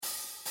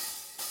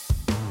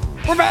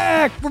We're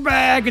back! We're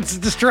back! It's a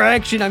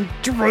distraction. I'm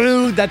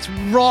Drew. That's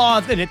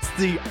Roth. And it's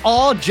the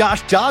all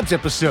Josh Dobbs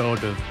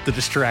episode of The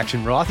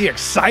Distraction, Roth. You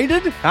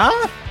excited?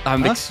 Huh?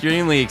 I'm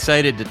extremely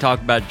excited to talk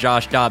about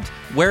Josh Dobbs.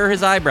 Where are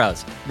his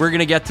eyebrows? We're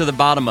going to get to the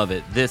bottom of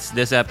it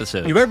this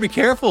episode. You better be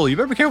careful. You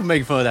better be careful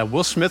making fun of that.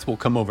 Will Smith will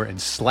come over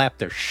and slap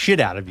their shit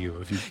out of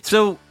you.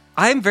 So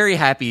I'm very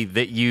happy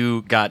that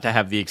you got to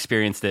have the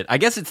experience that I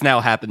guess it's now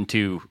happened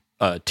to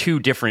two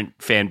different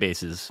fan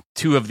bases,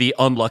 two of the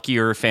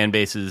unluckier fan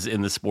bases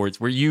in the sports,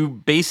 where you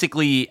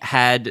basically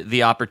had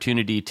the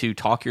opportunity to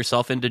talk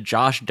yourself into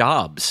Josh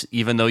Dobbs,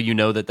 even though you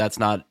know that that's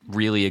not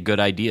really a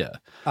good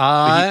idea.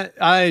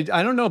 I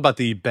don't know about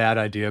the bad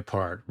idea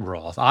part,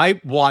 Roth.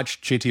 I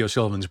watched JT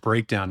O'Sullivan's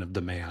breakdown of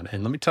the man,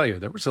 and let me tell you,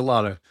 there was a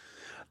lot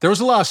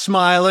of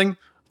smiling,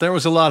 there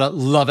was a lot of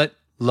love it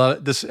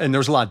this, and there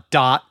was a lot of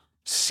dot,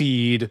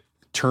 seed,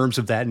 terms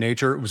of that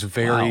nature. It was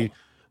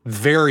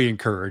very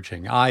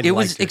encouraging. It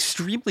was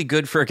extremely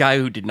good for a guy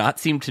who did not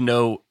seem to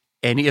know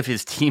any of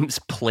his team's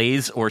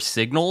plays or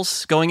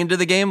signals going into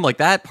the game. Like,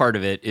 that part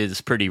of it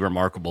is pretty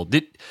remarkable.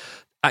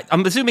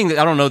 I'm assuming that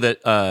I don't know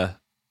that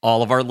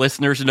all of our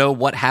listeners know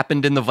what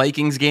happened in the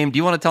Vikings game. Do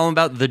you want to tell them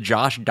about the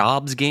Josh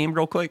Dobbs game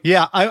real quick?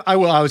 Yeah, I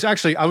will. I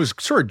was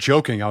sort of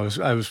joking. I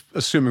was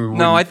assuming.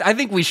 I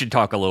think we should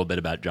talk a little bit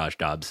about Josh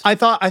Dobbs. I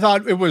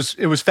thought it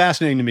was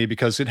fascinating to me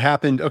because it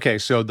happened. Okay,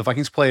 so the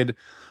Vikings played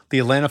the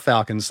Atlanta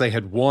Falcons. They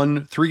had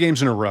won 3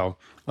 games in a row.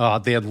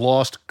 They had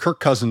lost Kirk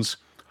Cousins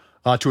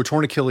to a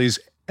torn Achilles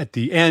at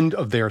the end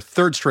of their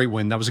 3rd straight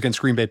win. That was against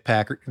the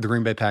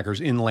Green Bay Packers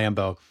in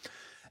Lambeau.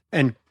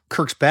 And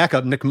Kirk's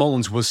backup, Nick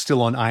Mullins, was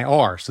still on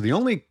IR. So the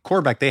only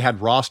quarterback they had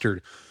rostered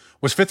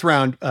was 5th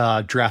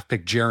round draft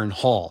pick Jaren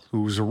Hall,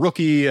 who was a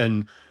rookie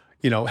and,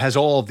 has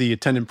all of the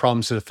attendant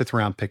problems that a 5th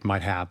round pick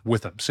might have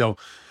with him. So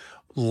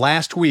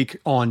last week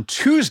on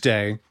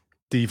Tuesday,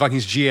 the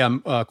Vikings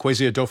GM,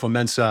 Kwesi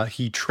Adofo-Mensah,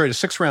 he traded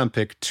a 6th round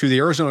pick to the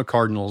Arizona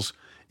Cardinals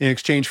in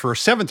exchange for a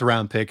 7th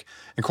round pick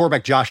and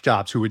quarterback Josh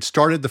Dobbs, who had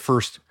started the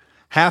first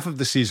half of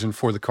the season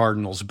for the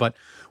Cardinals, but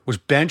was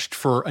benched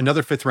for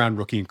another 5th round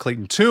rookie in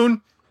Clayton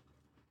Tune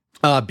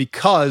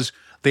because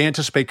they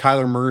anticipate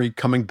Kyler Murray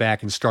coming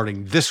back and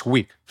starting this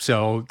week.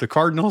 So the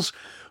Cardinals,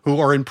 who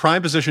are in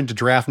prime position to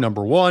draft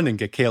number 1 and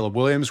get Caleb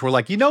Williams, were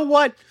like, you know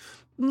what?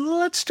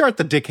 Let's start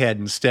the dickhead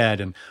instead,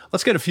 and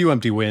let's get a few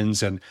empty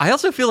wins. And I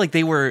also feel like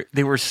they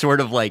were sort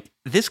of like,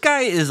 this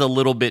guy is a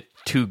little bit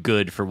too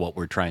good for what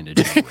we're trying to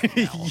do right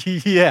now.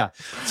 Yeah.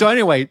 So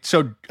anyway,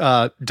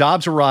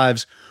 Dobbs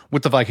arrives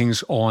with the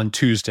Vikings on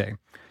Tuesday.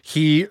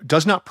 He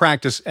does not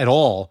practice at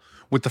all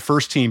with the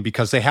first team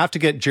because they have to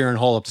get Jaren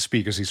Hall up to speed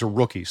because he's a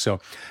rookie. So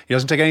he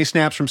doesn't take any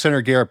snaps from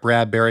center Garrett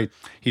Bradbury.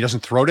 He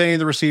doesn't throw to any of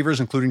the receivers,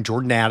 including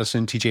Jordan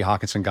Addison, TJ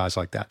Hawkinson, guys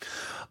like that.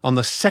 On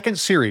the second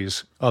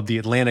series of the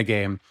Atlanta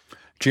game,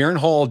 Jaren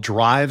Hall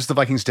drives the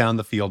Vikings down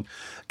the field,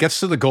 gets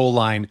to the goal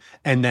line,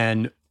 and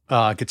then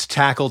gets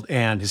tackled,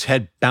 and his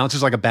head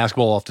bounces like a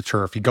basketball off the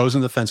turf. He goes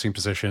in the fencing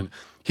position.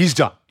 He's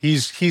done.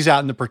 He's out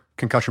in the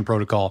concussion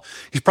protocol.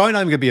 He's probably not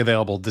even going to be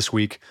available this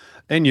week,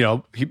 and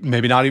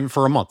maybe not even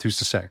for a month. Who's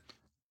to say?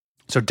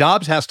 So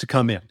Dobbs has to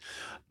come in.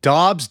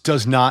 Dobbs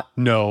does not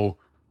know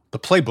the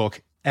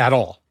playbook at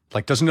all.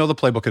 Doesn't know the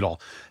playbook at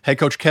all. Head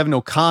coach Kevin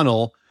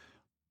O'Connell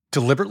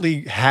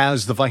deliberately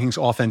has the Vikings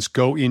offense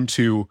go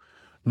into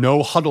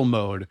no huddle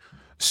mode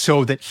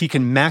so that he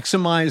can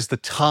maximize the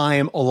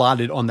time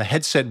allotted on the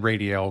headset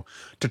radio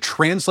to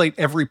translate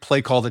every play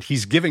call that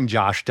he's giving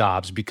Josh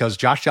Dobbs, because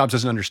Josh Dobbs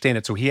doesn't understand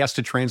it. So he has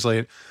to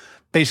translate it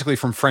basically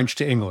from French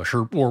to English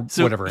or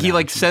so whatever.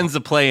 He sends the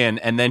play in,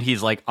 and then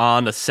he's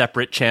on a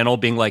separate channel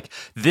being like,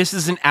 this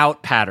is an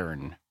out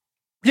pattern.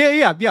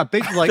 Yeah. Okay,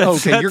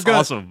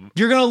 awesome.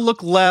 You're gonna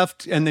look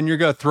left, and then you're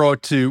gonna throw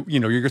it to,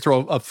 you're gonna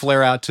throw a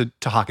flare out to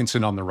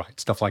Hawkinson on the right,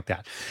 stuff like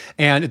that.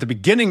 And at the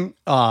beginning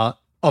of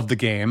the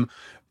game,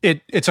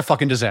 it's a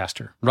fucking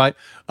disaster, right?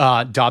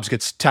 Dobbs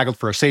gets tackled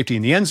for a safety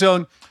in the end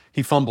zone.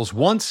 He fumbles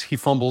once. He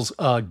fumbles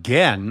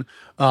again.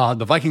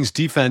 The Vikings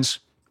defense,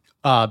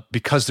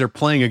 because they're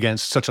playing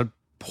against such a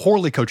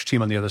poorly coached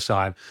team on the other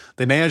side,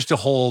 they managed to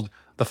hold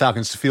the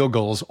Falcons to field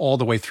goals all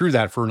the way through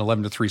that for an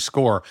 11-3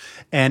 score.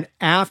 And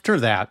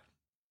after that,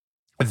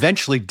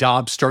 eventually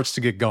Dobbs starts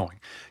to get going.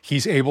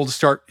 He's able to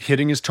start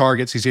hitting his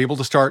targets. He's able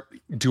to start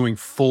doing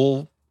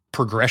full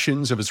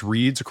progressions of his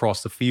reads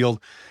across the field.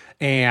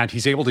 And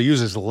he's able to use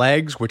his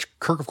legs, which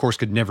Kirk, of course,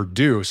 could never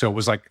do. So it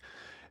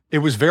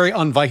was very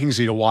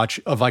un-Vikingsy to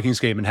watch a Vikings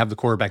game and have the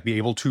quarterback be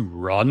able to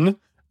run,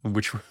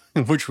 which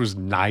was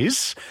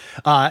nice.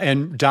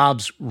 And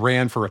Dobbs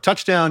ran for a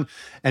touchdown.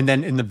 And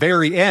then in the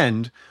very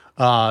end,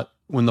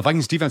 when the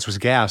Vikings defense was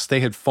gassed, they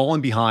had fallen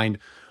behind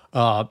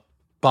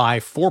by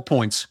 4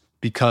 points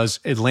because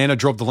Atlanta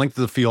drove the length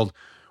of the field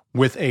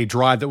with a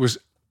drive that was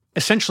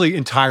essentially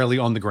entirely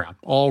on the ground,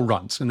 all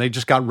runs. And they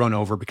just got run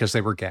over because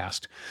they were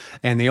gassed.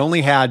 And they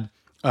only had,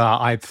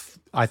 I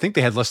think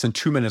they had less than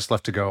 2 minutes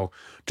left to go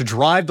to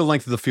drive the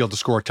length of the field to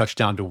score a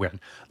touchdown to win.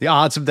 The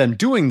odds of them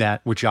doing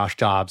that with Josh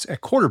Dobbs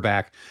at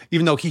quarterback,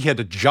 even though he had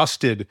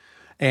adjusted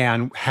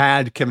and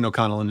had Kevin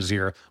O'Connell in his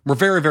ear were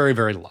very, very,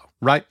 very low,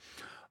 right?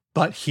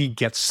 But he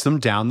gets them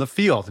down the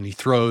field and he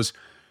throws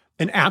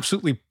an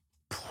absolutely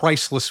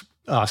priceless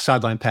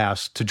sideline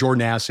pass to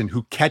Jordan Addison,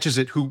 who catches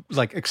it, who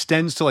like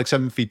extends to like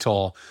 7 feet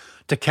tall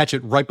to catch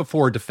it right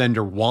before a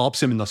defender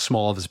wallops him in the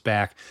small of his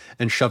back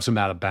and shoves him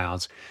out of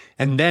bounds.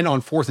 And then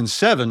on 4th and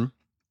 7,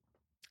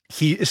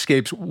 he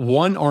escapes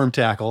one arm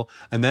tackle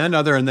and then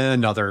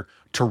another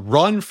to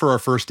run for a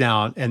first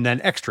down and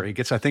then extra. He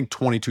gets, I think,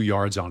 22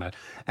 yards on it.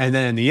 And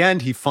then in the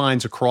end, he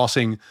finds a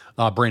crossing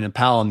Brandon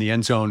Powell in the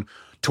end zone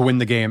to win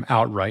the game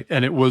outright.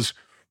 And it was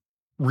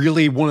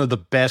really one of the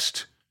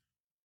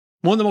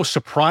most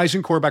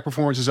surprising quarterback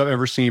performances I've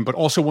ever seen, but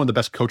also one of the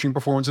best coaching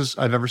performances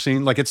I've ever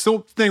seen. Like, it's the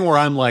thing where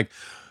I'm like,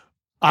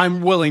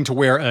 I'm willing to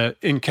wear a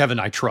 "In Kevin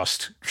I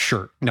Trust"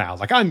 shirt now.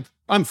 Like,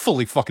 I'm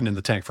fully fucking in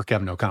the tank for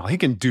Kevin O'Connell. He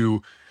can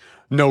do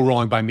no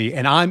wrong by me.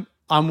 And I'm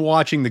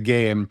watching the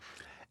game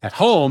at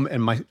home,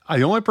 and the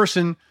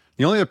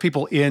only other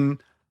people in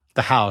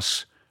the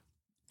house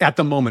at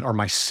the moment are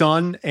my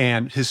son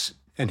and his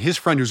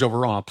friend who's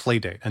over on a play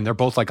date, and they're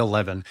both like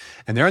 11,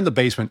 and they're in the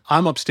basement.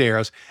 I'm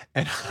upstairs,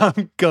 and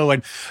I'm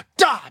going,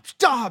 Dobbs,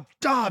 Dobbs,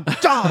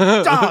 Dobbs,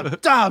 Dobbs, Dobbs,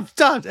 Dobbs,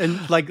 Dobbs,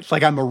 and like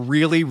I'm a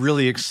really,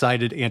 really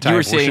excited anti-abortionist. You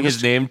were saying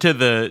his name to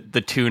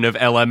the tune of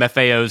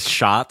LMFAO's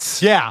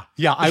shots. Yeah.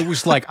 I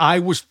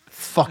was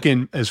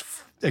fucking as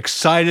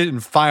excited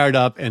and fired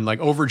up and like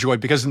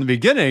overjoyed because in the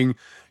beginning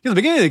of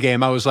the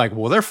game, I was like,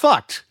 well, they're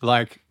fucked.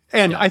 Like,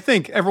 and I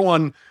think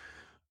everyone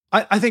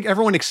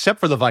except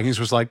for the Vikings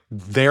was like,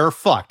 they're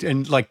fucked.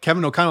 And like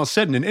Kevin O'Connell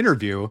said in an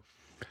interview,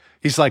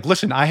 he's like,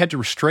 listen, I had to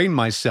restrain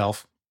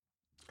myself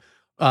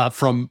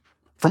from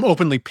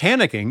openly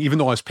panicking, even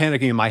though I was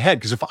panicking in my head.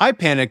 Because if I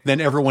panic, then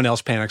everyone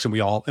else panics and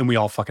we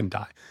all fucking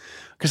die.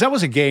 Because that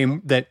was a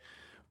game that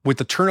with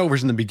the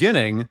turnovers in the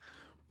beginning,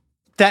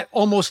 that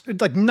almost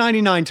like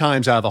 99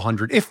 times out of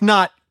 100, if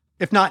not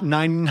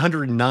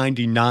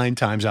 999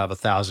 times out of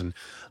 1,000,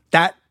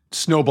 that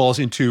snowballs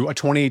into a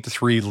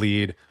 28-3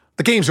 lead.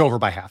 The game's over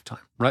by halftime,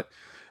 right?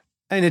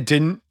 And it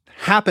didn't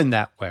happen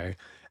that way.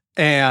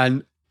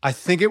 And I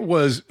think it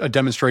was a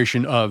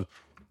demonstration of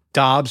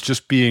Dobbs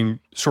just being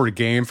sort of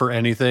game for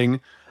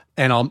anything.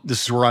 And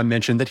this is where I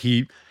mentioned that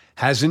he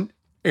has an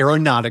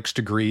aeronautics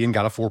degree and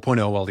got a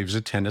 4.0 while he was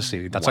at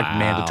Tennessee. That's like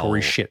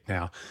mandatory shit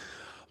now.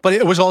 But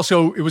it was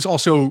also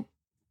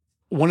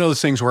one of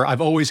those things where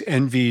I've always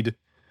envied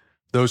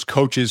those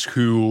coaches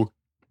who,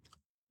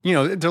 you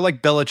know, they're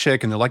like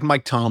Belichick and they're like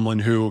Mike Tomlin,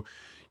 who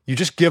you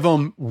just give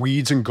them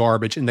weeds and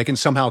garbage and they can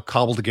somehow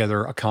cobble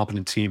together a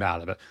competent team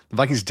out of it. The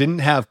Vikings didn't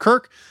have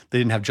Kirk. They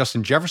didn't have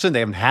Justin Jefferson. They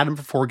haven't had him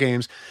for 4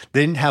 games.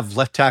 They didn't have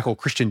left tackle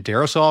Christian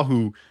Darrisaw,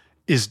 who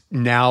is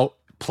now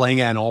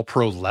playing at an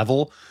all-pro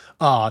level.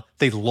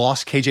 They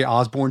lost KJ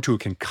Osborne to a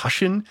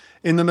concussion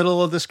in the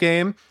middle of this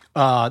game.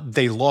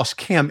 They lost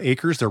Cam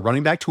Akers, their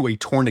running back, to a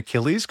torn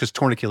Achilles, because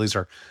torn Achilles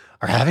are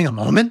having a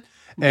moment.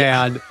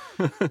 And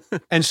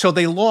and so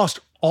they lost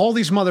all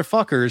these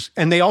motherfuckers.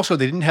 And they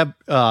didn't have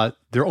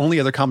their only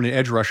other competent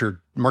edge rusher,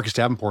 Marcus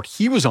Davenport.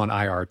 He was on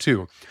IR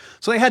too.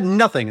 So they had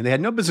nothing, and they had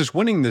no business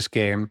winning this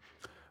game,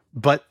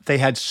 but they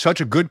had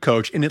such a good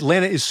coach. And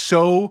Atlanta is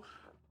so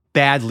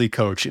badly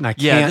coached, and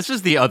this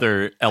is the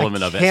other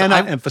element of it. I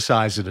cannot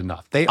emphasize it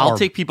enough. I'll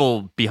take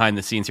people behind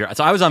the scenes here.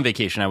 So I was on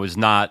vacation. I was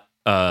not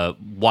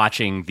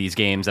watching these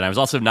games, and I was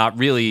also not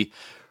really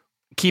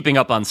keeping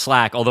up on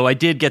Slack, although I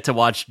did get to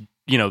watch,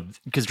 you know,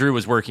 because Drew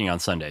was working on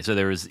Sunday, so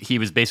he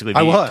was basically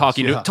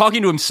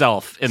talking to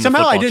himself in the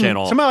football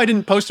channel. Somehow I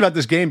didn't post about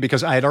this game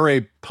because I had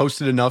already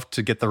posted enough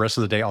to get the rest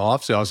of the day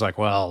off, so I was like,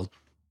 well,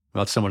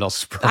 that's someone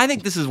else's problem. I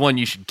think this is one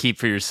you should keep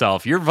for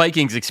yourself. Your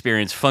Vikings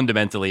experience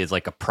fundamentally is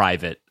like a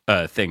private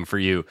thing for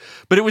you.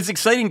 But it was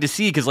exciting to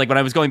see because, like, when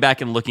I was going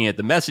back and looking at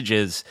the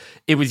messages,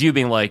 it was you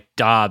being like,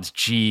 Dobbs,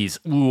 geez,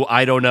 ooh,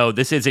 I don't know,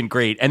 this isn't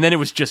great. And then it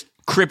was just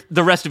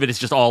the rest of it is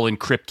just all in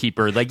Crypt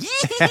Keeper, like,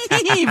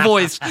 yee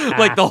voice.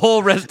 Like, the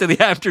whole rest of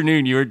the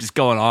afternoon, you were just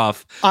going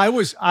off.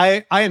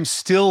 I am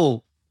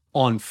still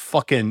on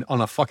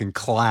a fucking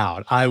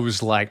cloud. I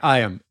was like, I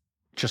am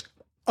just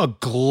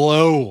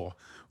aglow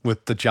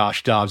with the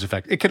Josh Dobbs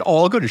effect. It could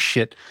all go to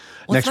shit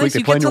next week.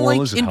 They play New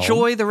Orleans at home.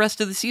 Enjoy the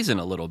rest of the season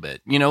a little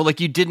bit. You know, like,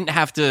 you didn't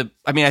have to.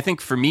 I mean, I think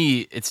for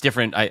me, it's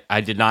different.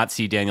 I did not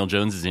see Daniel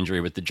Jones's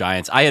injury with the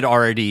Giants. I had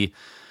already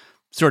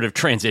sort of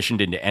transitioned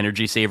into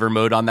energy saver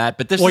mode on that.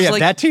 But this is like,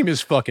 that team is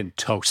fucking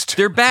toast.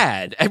 They're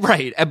bad,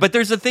 right? But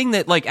there's a thing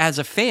that, like, as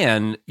a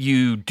fan,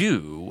 you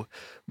do,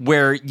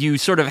 where you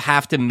sort of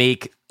have to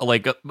make,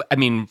 like, I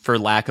mean, for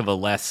lack of a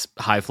less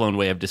high-flown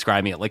way of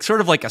describing it, like, sort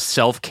of like a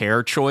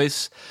self-care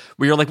choice,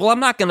 where you're like, well, I'm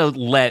not going to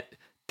let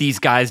these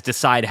guys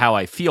decide how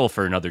I feel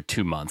for another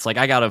 2 months. Like,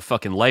 I got a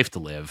fucking life to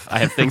live. I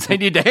have things I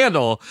need to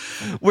handle.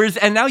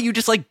 And now you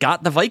just, like,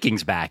 got the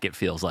Vikings back, it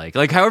feels like.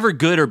 Like, however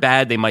good or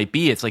bad they might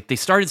be, it's like they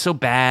started so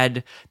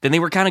bad, then they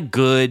were kind of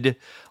good.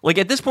 Like,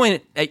 at this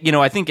point, you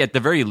know, I think at the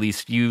very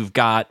least, you've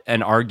got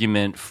an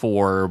argument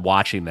for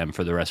watching them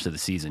for the rest of the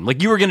season.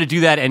 Like, you were going to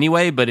do that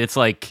anyway, but it's,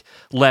 like,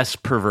 less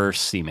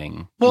perverse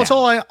seeming. Well, now. It's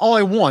all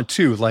I want,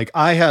 too. Like,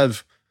 I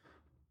have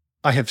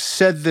I have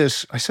said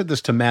this. I said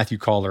this to Matthew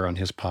Caller on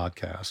his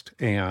podcast,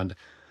 and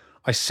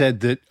I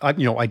said that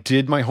I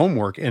did my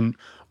homework, and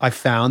I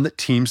found that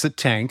teams that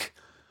tank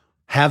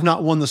have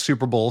not won the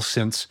Super Bowl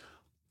since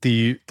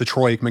the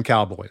Troy Aikman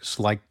Cowboys.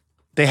 Like,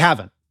 they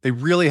haven't. They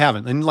really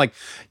haven't. And like,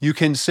 you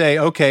can say,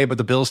 okay, but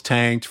the Bills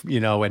tanked,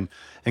 and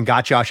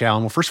got Josh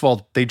Allen. Well, first of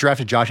all, they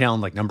drafted Josh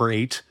Allen like number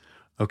 8.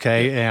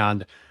 Okay.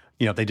 And,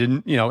 they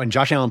didn't, and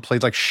Josh Allen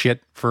played like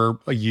shit for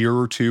a year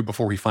or two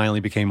before he finally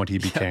became what he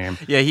became.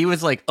 Yeah, he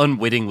was like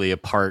unwittingly a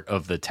part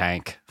of the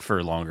tank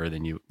for longer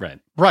than you read.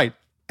 Right.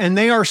 And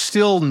they are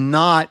still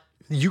not,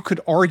 you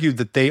could argue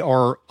that they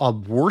are a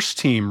worse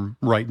team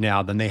right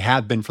now than they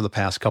have been for the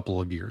past couple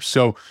of years.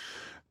 So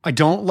I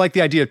don't like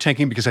the idea of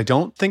tanking because I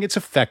don't think it's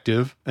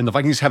effective. And the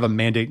Vikings have a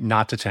mandate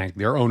not to tank.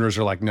 Their owners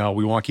are like, no,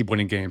 we want to keep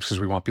winning games because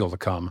we want people to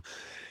come.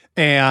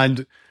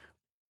 And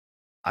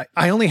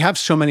I only have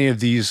so many of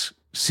these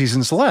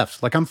seasons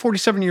left. Like, I'm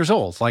 47 years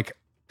old. Like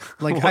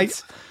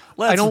let's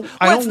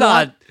not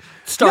not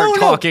start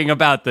talking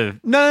about the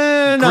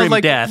no,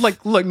 grim death.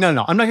 Like, look, no.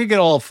 I'm not gonna get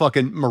all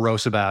fucking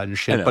morose about it and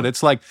shit. But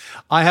it's like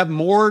I have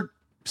more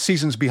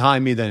seasons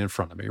behind me than in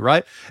front of me,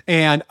 right?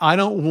 And I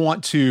don't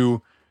want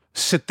to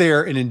sit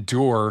there and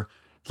endure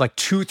like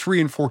 2,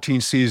 3, and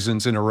 14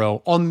 seasons in a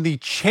row on the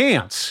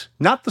chance,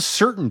 not the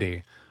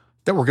certainty,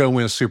 that we're going to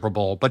win a Super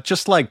Bowl, but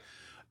just like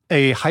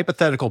a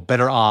hypothetical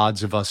better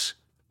odds of us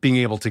being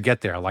able to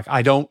get there. Like,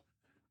 I don't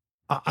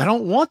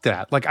want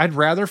that. Like, I'd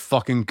rather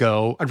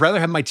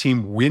have my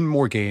team win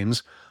more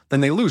games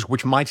than they lose,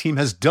 which my team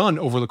has done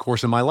over the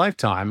course of my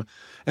lifetime.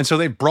 And so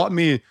they've brought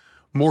me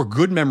more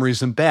good memories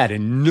than bad.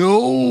 And no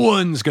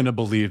one's going to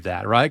believe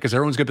that, right? Because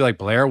everyone's going to be like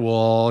Blair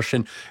Walsh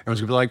and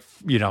everyone's going to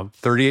be like,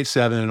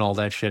 38-7 and all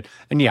that shit.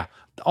 And yeah,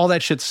 all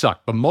that shit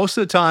sucked. But most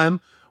of the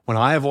time when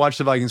I have watched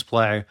the Vikings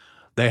play,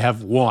 they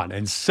have won.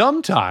 And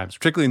sometimes,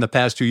 particularly in the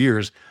past 2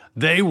 years,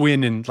 they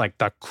win in like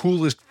the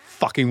coolest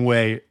fucking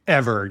way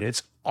ever. And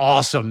it's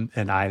awesome.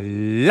 And I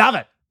love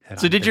it. And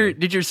so did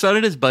your son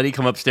and his buddy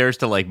come upstairs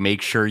to like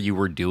make sure you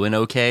were doing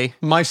okay?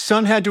 My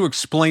son had to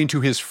explain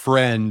to his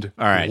friend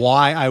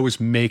why I was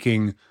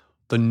making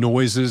the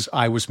noises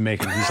I was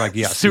making. He's like,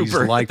 yes,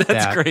 super. He's like that.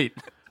 That's great.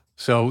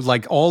 So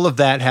like all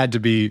that had to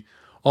be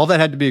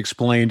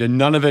explained, and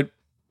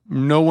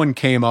no one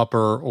came up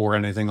or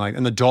anything like,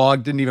 and the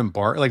dog didn't even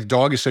bark. Like, the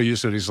dog is so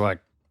used to it. He's like,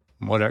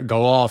 whatever,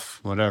 go off,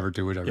 whatever,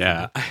 do whatever.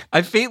 Yeah.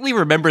 I faintly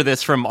remember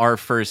this from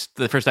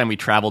the first time we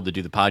traveled to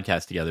do the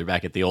podcast together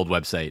back at the old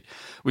website,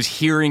 was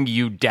hearing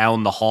you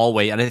down the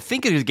hallway. And I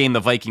think it was a game the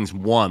Vikings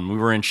won. We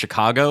were in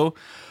Chicago.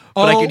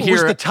 But I could hear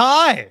it was the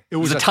tie. It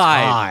was a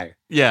tie.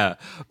 Yeah.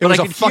 It was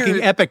a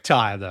fucking epic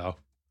tie, though.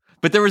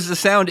 But there was the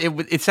sound.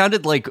 It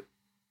sounded like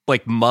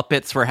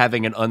Muppets were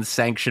having an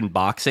unsanctioned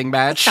boxing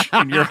match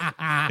in your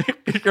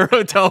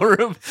hotel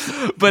room.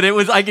 But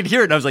I could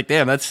hear it, and I was like,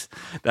 damn, that's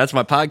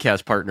my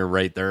podcast partner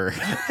right there.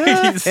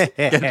 He's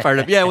getting fired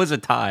up. Yeah, it was a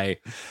tie.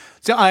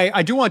 So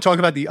I do want to talk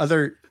about the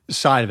other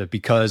side of it,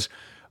 because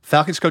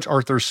Falcons coach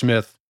Arthur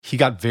Smith, he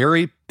got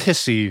very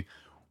pissy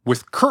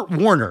with Kurt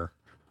Warner,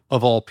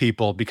 of all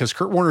people, because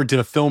Kurt Warner did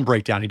a film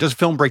breakdown. He does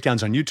film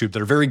breakdowns on YouTube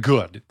that are very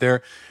good.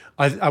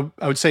 I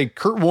would say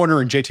Kurt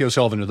Warner and JT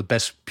O'Sullivan are the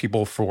best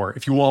people for,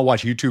 if you want to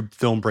watch YouTube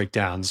film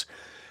breakdowns.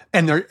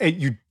 And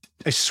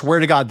I swear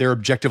to God, they're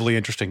objectively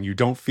interesting. You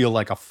don't feel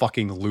like a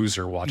fucking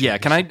loser watching.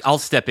 Yeah, I'll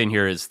step in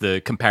here as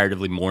the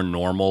comparatively more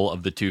normal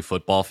of the two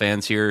football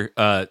fans here.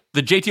 The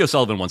JT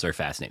O'Sullivan ones are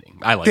fascinating.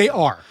 I like them. They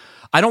are.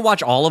 I don't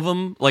watch all of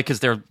them, like,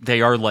 because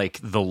they are like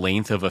the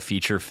length of a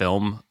feature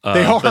film.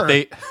 They are,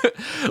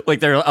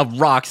 but they're a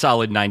rock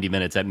solid 90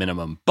 minutes at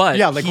minimum. But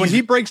yeah, like when he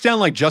breaks down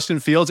like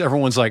Justin Fields,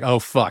 everyone's like, "Oh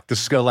fuck, this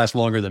is gonna last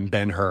longer than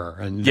Ben-Hur,"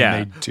 and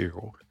they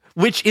do.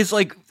 Which is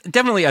like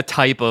definitely a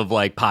type of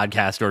like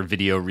podcast or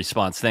video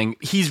response thing.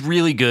 He's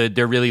really good.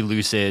 They're really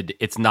lucid.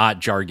 It's not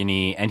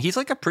jargony, and he's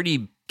like a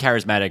pretty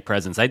charismatic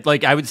presence. I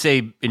would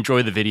say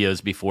enjoy the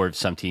videos before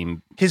some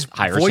team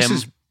hires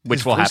him.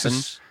 Which will happen.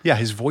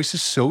 His voice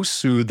is so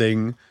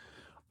soothing.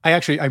 I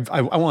want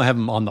to have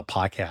him on the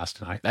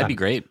podcast, and that'd be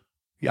great.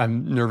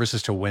 I'm nervous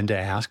as to when to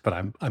ask, but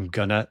I'm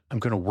gonna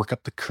work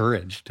up the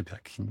courage to be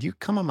like, can you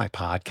come on my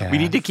podcast? We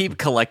need to keep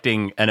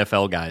collecting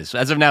NFL guys.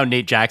 As of now,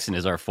 Nate Jackson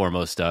is our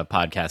foremost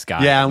podcast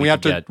guy. Yeah, and we have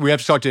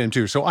to talk to him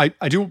too. So I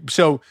do.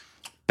 So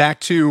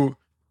back to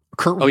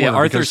Kurt Warner. Oh yeah,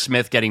 Arthur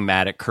Smith getting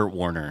mad at Kurt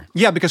Warner.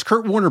 Yeah, because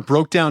Kurt Warner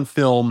broke down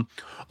film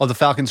of the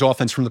Falcons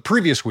offense from the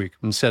previous week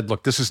and said,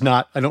 look,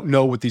 I don't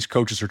know what these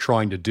coaches are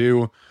trying to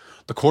do.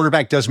 The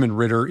quarterback, Desmond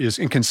Ridder, is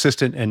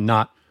inconsistent and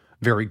not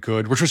very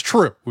good, which was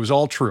true. It was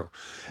all true.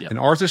 Yep. And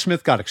Arthur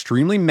Smith got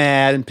extremely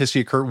mad and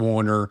pissy at Kurt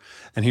Warner.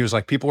 And he was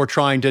like, people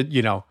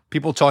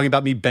talking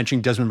about me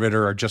benching Desmond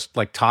Ridder are just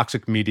like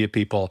toxic media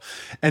people.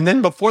 And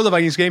then before the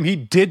Vikings game, he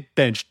did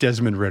bench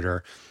Desmond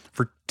Ridder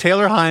for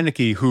Taylor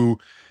Heinicke, who,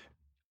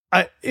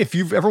 if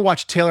you've ever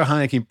watched Taylor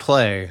Heinicke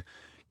play,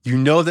 you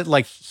know that,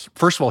 like,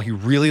 first of all, he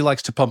really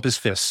likes to pump his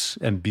fists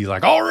and be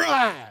like, all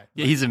right.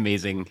 Yeah, he's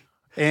amazing.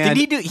 And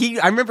did he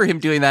I remember him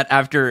doing that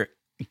after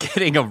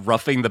getting a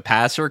roughing the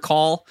passer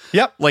call.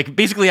 Yep. Like,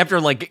 basically after,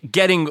 like,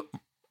 getting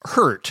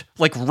hurt,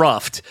 like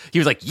roughed. He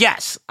was like,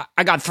 yes,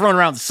 I got thrown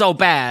around so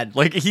bad.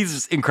 Like,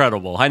 he's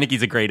incredible.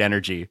 Heinicke's a great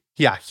energy.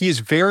 Yeah, he is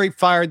very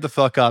fired the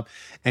fuck up,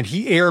 and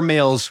he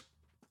airmails,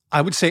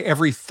 I would say,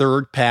 every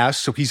third pass.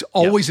 So he's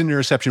always an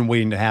interception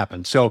waiting to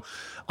happen. So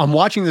I'm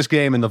watching this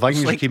game, and the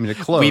Vikings are keeping it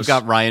close. We've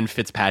got Ryan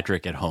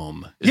Fitzpatrick at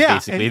home. Is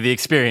basically the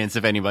experience,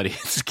 if anybody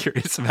is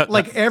curious about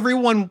that.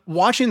 Everyone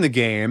watching the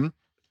game,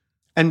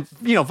 and,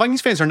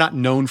 Vikings fans are not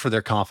known for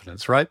their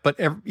confidence, right? But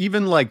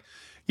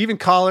even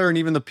Collar and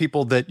even the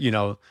people that,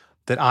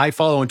 that I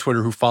follow on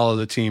Twitter who follow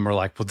the team are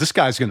like, well, this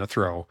guy's going to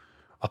throw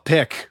a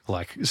pick,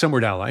 like, somewhere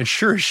down the line. And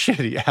sure as shit,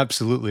 he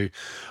absolutely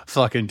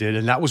fucking did.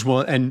 And that was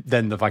one. And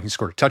then the Vikings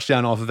scored a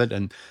touchdown off of it.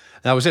 And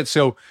that was it.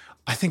 So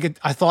I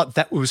thought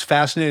that was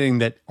fascinating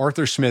that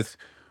Arthur Smith,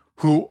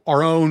 who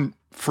our own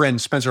friend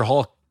Spencer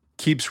Hall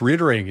keeps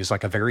reiterating is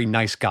like a very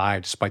nice guy,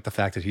 despite the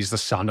fact that he's the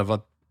son of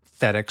a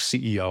FedEx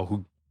CEO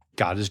who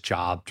got his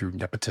job through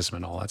nepotism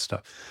and all that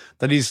stuff,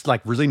 that he's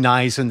like really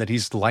nice and that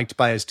he's liked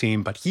by his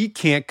team, but he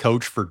can't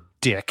coach for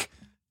dick.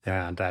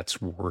 And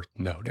that's worth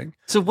noting.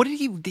 So what did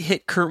he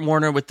hit Kurt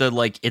Warner with the,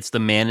 like, it's the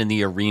man in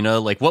the arena?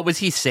 Like, what was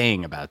he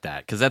saying about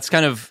that? Because that's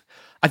kind of,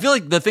 I feel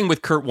like the thing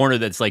with Kurt Warner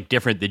that's like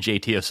different than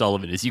JT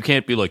O'Sullivan is you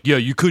can't be like, yeah,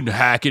 you couldn't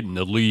hack it in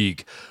the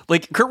league.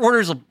 Like, Kurt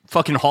Warner's a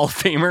fucking Hall of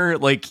Famer.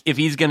 Like, if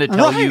he's going to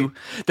tell you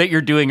that you're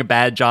doing a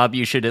bad job,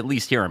 you should at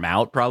least hear him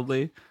out,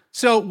 probably.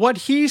 So what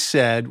he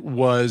said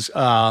was,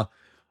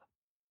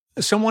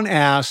 someone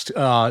asked,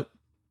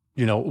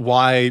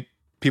 why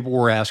people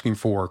were asking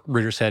for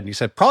Ritter's head, and he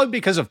said, probably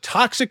because of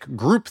toxic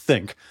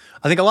groupthink.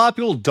 I think a lot of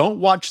people don't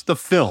watch the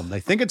film.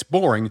 They think it's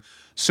boring.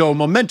 So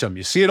momentum,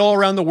 you see it all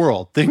around the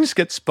world. Things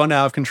get spun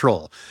out of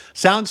control.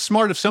 Sounds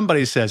smart if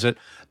somebody says it.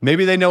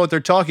 Maybe they know what they're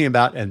talking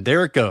about, and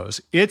there it goes.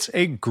 It's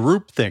a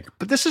groupthink.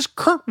 But this is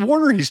Kurt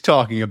Warner he's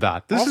talking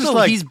about. This also, is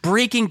like, he's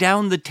breaking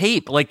down the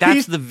tape. Like,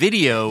 that's the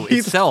video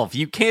itself.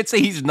 You can't say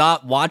he's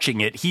not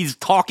watching it. He's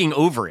talking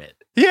over it.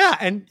 Yeah,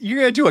 and you're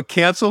going to do a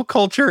cancel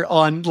culture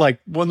on, like,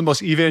 one of the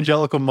most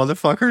evangelical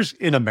motherfuckers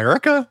in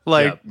America?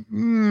 Like,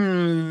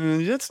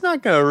 it's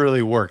not going to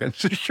really work. And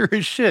sure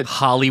as shit.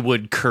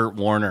 Hollywood Kurt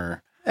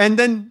Warner. And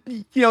then,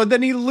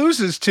 then he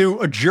loses to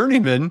a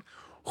journeyman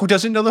who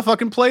doesn't know the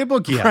fucking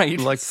playbook yet. Right.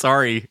 Like,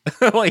 sorry.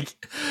 Like,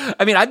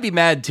 I mean, I'd be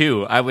mad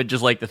too. I would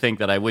just like to think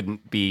that I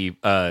wouldn't be,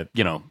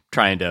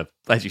 trying to,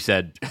 as you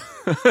said,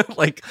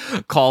 like,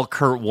 call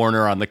Kurt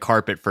Warner on the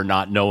carpet for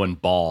not knowing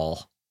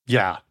ball.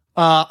 Yeah.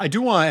 I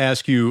do want to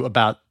ask you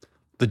about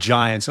the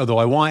Giants, although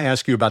I want to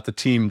ask you about the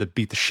team that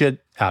beat the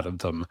shit out of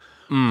them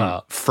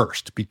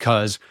first,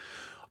 because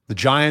the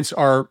Giants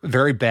are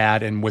very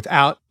bad. And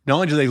without, not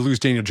only did they lose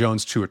Daniel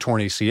Jones to a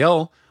torn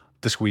ACL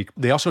this week,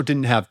 they also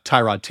didn't have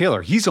Tyrod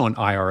Taylor. He's on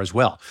IR as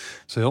well.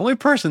 So the only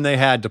person they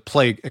had to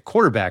play at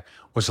quarterback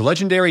was the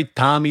legendary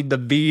Tommy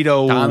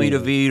DeVito. Tommy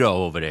DeVito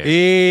over there.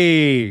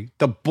 Hey,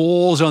 the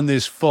balls on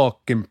this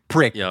fucking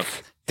prick. Yep.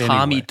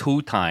 Tommy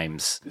 2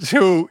 times.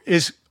 Who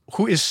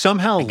is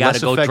somehow gotta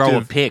less go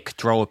effective.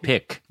 throw a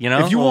pick. You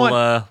know, if you want,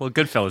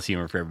 Goodfellas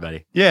humor for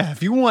everybody. Yeah,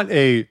 if you want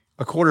a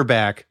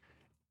quarterback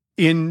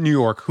in New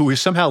York who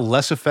is somehow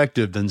less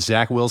effective than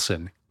Zach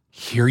Wilson,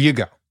 here you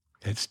go.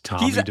 It's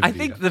Tommy DeVito. I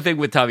think the thing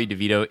with Tommy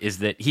DeVito is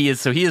that he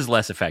is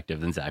less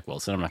effective than Zach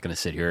Wilson. I'm not going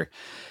to sit here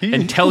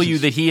and tell you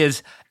that he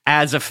is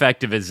as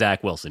effective as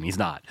Zach Wilson. He's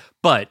not.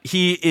 But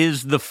he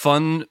is the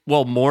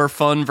more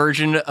fun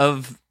version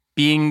of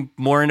being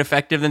more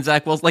ineffective than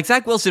Zach Wilson. Like,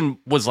 Zach Wilson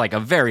was like a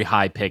very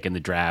high pick in the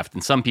draft,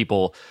 and some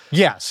people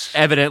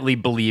evidently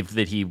believed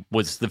that he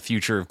was the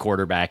future of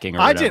quarterbacking or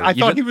whatever. I did. I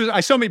thought he was. I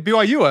saw him at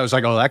BYU. I was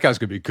like, oh, that guy's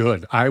going to be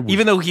good.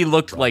 Even though he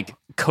looked like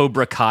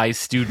Cobra Kai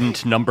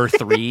student number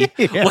 3.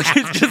 Like,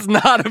 it's just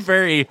not a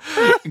very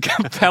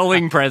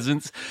compelling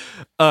presence.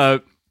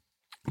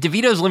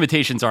 DeVito's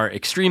limitations are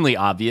extremely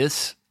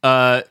obvious,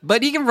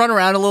 but he can run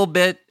around a little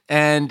bit,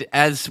 and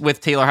as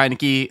with Taylor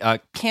Heinicke,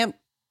 can't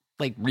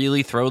like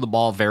really throw the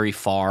ball very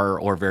far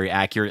or very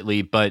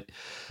accurately. But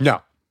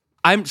no,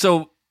 I'm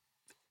going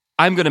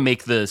to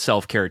make the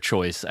self-care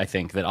choice. I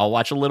think that I'll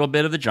watch a little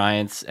bit of the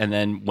Giants, and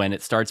then when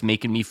it starts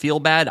making me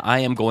feel bad, I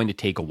am going to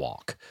take a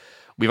walk.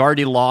 We've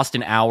already lost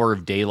an hour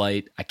of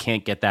daylight. I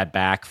can't get that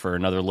back for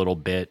another little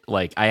bit.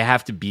 Like, I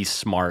have to be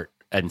smart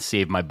and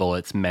save my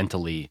bullets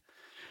mentally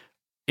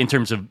in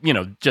terms of,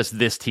 just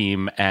this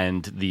team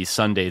and the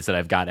Sundays that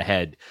I've got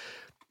ahead.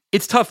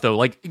 It's tough though.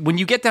 Like, when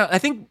you get down, I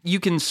think you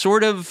can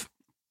sort of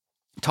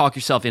talk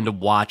yourself into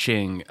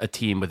watching a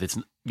team with its,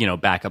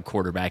 backup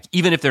quarterback,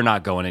 even if they're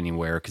not going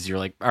anywhere, because you're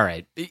like, all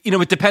right,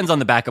 it depends on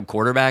the backup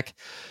quarterback.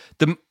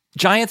 The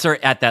Giants are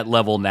at that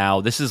level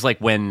now. This is like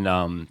when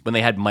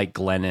they had Mike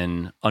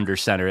Glennon under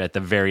center at the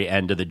very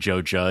end of the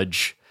Joe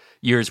Judge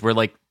years, where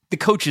like the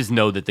coaches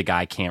know that the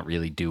guy can't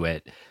really do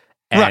it,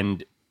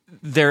 and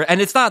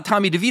and it's not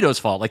Tommy DeVito's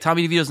fault. Like,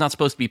 Tommy DeVito's not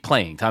supposed to be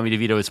playing. Tommy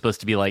DeVito is supposed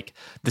to be like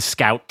the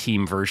scout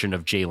team version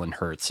of Jalen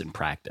Hurts in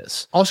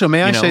practice. Also,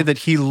 may I say that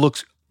he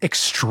looks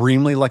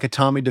extremely like a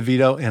Tommy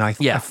DeVito, and I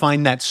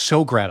find that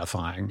so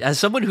gratifying. As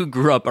someone who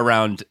grew up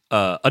around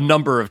a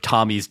number of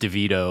Tommy's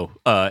DeVito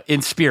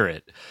in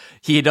spirit,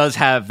 he does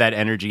have that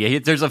energy.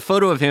 There's a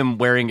photo of him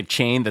wearing a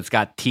chain that's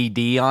got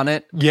TD on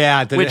it.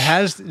 Yeah,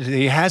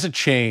 he has a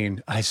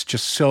chain. It's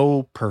just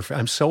so perfect.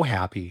 I'm so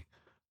happy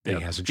that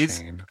he has a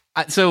chain.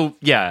 So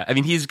yeah, I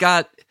mean, he's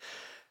got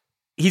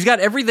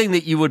everything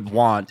that you would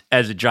want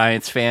as a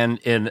Giants fan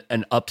in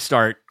an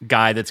upstart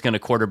guy that's going to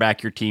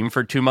quarterback your team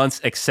for 2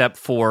 months, except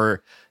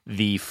for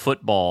the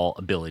football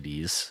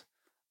abilities,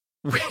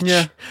 which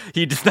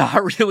he does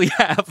not really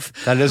have.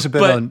 That is a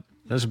bit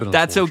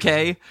that's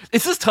okay.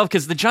 It's just tough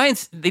because the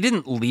Giants, they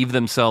didn't leave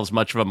themselves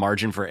much of a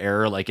margin for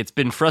error. Like, it's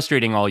been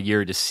frustrating all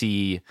year to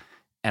see,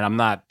 and I'm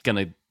not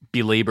going to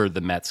belabor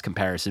the Mets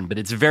comparison, but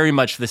it's very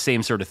much the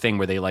same sort of thing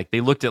where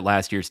they looked at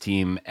last year's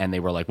team and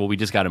they were like, well, we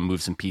just got to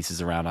move some pieces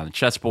around on the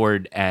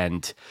chessboard.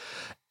 And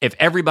if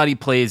everybody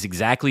plays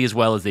exactly as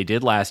well as they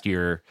did last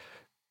year,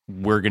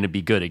 we're going to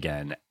be good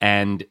again.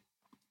 And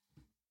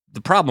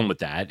the problem with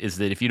that is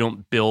that if you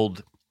don't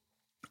build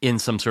in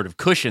some sort of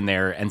cushion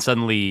there and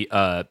suddenly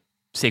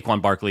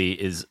Saquon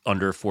Barkley is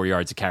under 4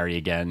 yards a carry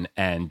again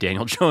and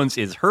Daniel Jones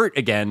is hurt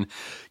again,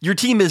 your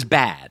team is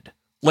bad.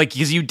 Like,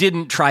 because you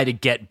didn't try to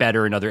get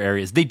better in other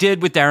areas. They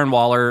did with Darren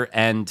Waller,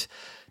 and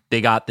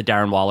they got the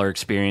Darren Waller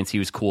experience. He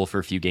was cool for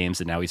a few games,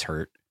 and now he's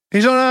hurt.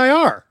 He's on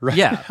IR right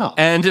now. Yeah,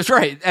 and it's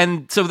right.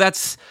 And so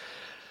that's,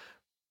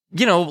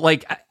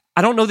 like,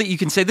 I don't know that you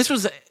can say, this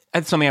was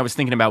something I was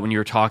thinking about when you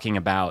were talking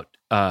about,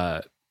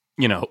 how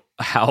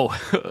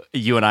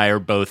you and I are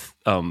both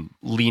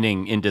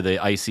leaning into the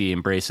icy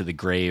embrace of the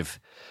grave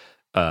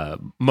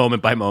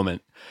moment by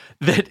moment,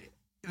 that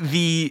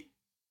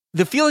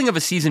the feeling of a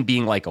season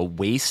being like a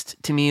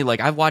waste to me, like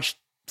I've watched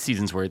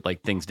seasons where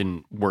like things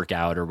didn't work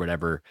out or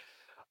whatever.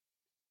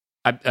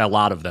 A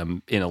lot of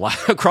them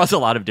across a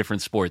lot of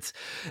different sports.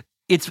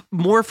 It's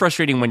more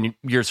frustrating when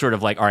you're sort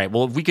of like, all right,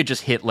 well, if we could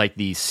just hit like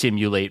the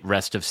simulate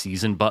rest of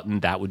season button,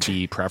 that would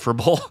be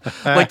preferable.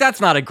 Like, that's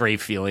not a great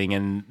feeling.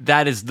 And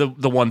that is the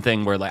one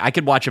thing where like I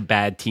could watch a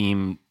bad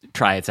team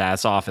try its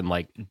ass off and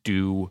like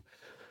do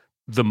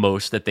the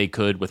most that they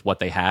could with what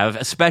they have,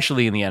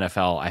 especially in the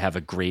NFL. I have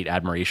a great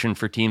admiration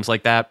for teams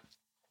like that.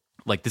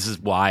 Like, this is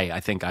why I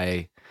think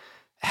I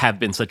have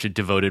been such a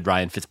devoted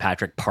Ryan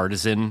Fitzpatrick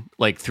partisan,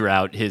 like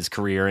throughout his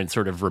career, and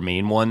sort of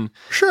remain one.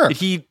 Sure.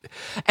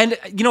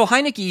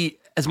 Heinicke,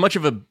 as much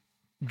of a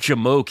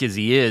jamoke as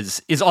he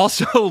is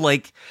also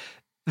like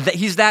that.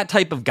 He's that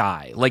type of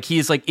guy. Like,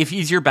 he's like, if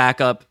he's your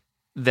backup,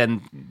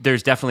 then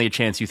there's definitely a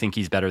chance you think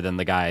he's better than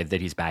the guy that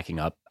he's backing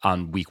up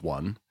on week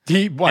one.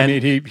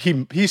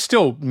 He's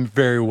still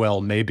very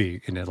well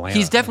maybe in Atlanta.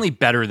 He's definitely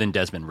better than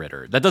Desmond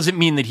Ridder. That doesn't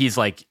mean that he's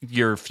like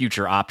your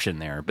future option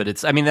there, but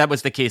that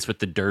was the case with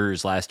the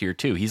Durs last year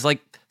too. He's like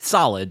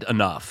solid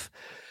enough.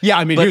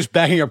 Yeah, he was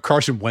backing up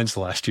Carson Wentz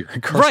last year.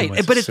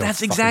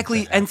 That's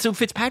exactly. And so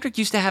Fitzpatrick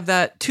used to have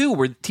that too,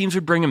 where teams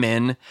would bring him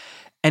in,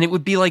 and it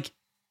would be like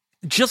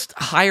just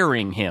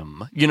hiring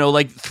him,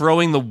 like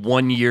throwing the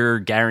 1 year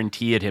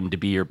guarantee at him to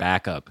be your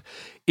backup.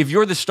 If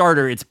you're the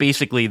starter, it's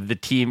basically the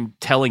team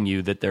telling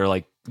you that they're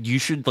like, you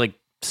should like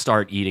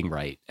start eating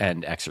right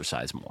and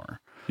exercise more.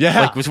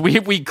 Yeah. Like,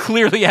 we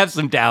clearly have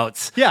some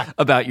doubts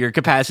about your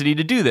capacity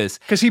to do this.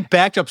 Because he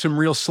backed up some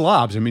real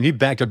slobs. He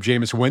backed up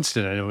Jameis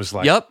Winston, and it was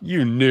like,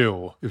 you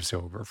knew it was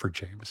over for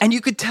Jameis. And you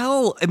could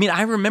tell,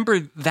 I remember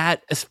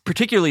that,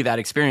 particularly that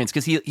experience,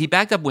 because he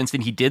backed up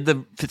Winston. He did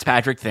the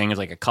Fitzpatrick thing. It was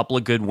like a couple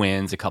of good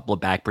wins, a couple of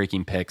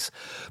backbreaking picks.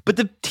 But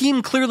the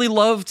team clearly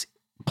loved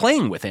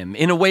playing with him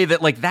in a way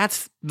that, like,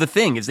 that's the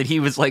thing, is that he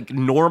was like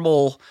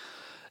normal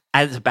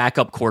as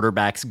backup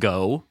quarterbacks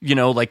go,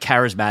 like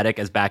charismatic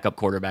as backup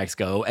quarterbacks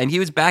go. And he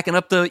was backing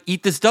up the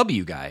eat this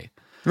W guy.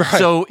 Right.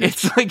 So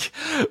it's like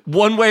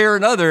one way or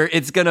another,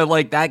 it's going to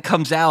like, that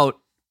comes out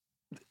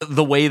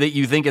the way that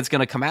you think it's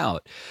going to come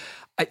out.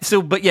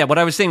 But what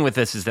I was saying with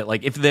this is that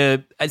like,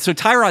 so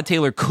Tyrod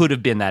Taylor could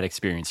have been that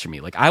experience for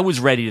me. Like, I was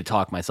ready to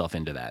talk myself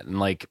into that.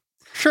 And like,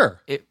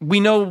 sure, we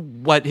know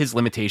what his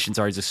limitations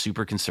are. He's a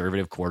super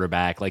conservative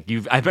quarterback. Like,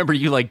 I remember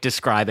you like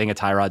describing a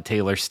Tyrod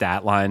Taylor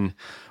stat line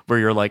where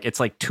you're like, it's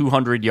like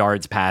 200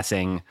 yards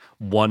passing,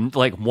 one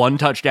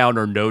touchdown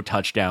or no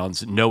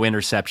touchdowns, no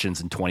interceptions,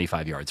 and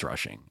 25 yards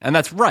rushing. And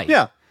that's right.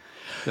 Yeah.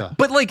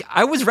 But like,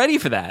 I was ready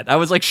for that. I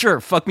was like,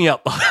 sure, fuck me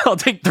up. I'll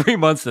take 3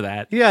 months of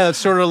that. Yeah, that's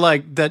sort of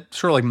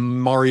like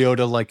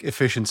Mariota like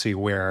efficiency,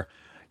 where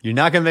you're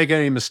not going to make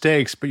any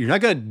mistakes, but you're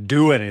not going to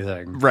do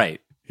anything.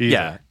 Right. Either.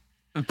 Yeah.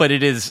 But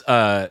it is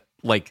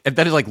like,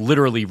 that is like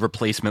literally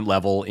replacement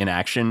level in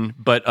action.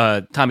 But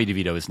Tommy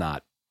DeVito is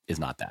not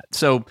that.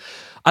 So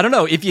I don't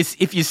know, if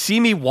you see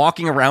me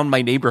walking around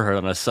my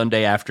neighborhood on a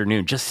Sunday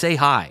afternoon, just say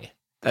hi.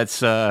 That's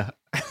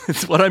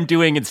that's what I'm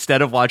doing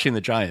instead of watching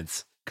the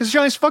Giants. Because the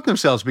Giants fucked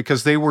themselves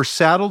because they were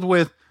saddled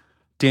with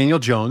Daniel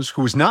Jones,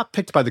 who was not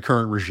picked by the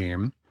current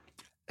regime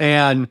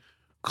and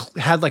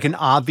had like an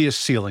obvious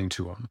ceiling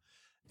to him.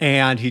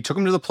 And he took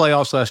them to the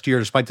playoffs last year,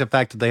 despite the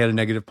fact that they had a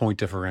negative point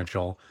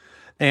differential.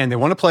 And they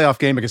won a playoff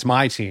game against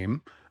my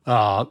team,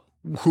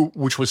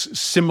 which was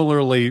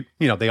similarly,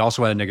 they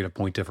also had a negative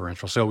point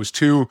differential. So it was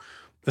two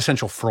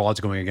essential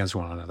frauds going against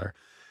one another.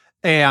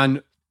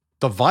 And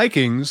the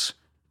Vikings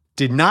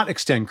did not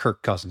extend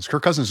Kirk Cousins.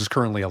 Kirk Cousins is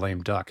currently a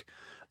lame duck.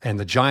 And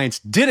the Giants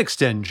did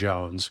extend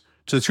Jones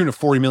to the tune of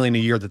 $40 million a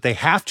year that they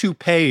have to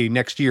pay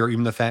next year,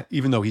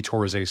 even though he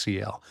tore his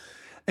ACL.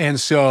 And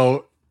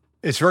so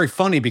it's very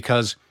funny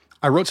because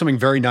I wrote something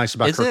very nice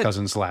about Kirk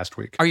Cousins last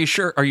week. Are you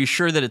sure? Are you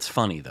sure that it's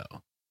funny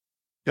though?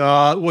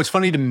 Well, it's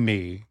funny to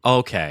me.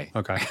 Okay.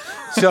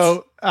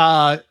 So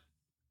I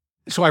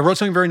wrote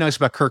something very nice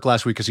about Kirk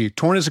last week because he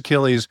torn his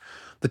Achilles.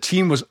 The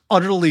team was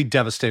utterly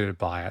devastated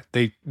by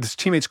it. His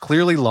teammates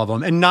clearly love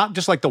him, and not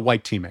just like the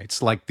white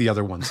teammates, like the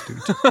other ones do.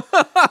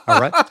 All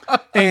right,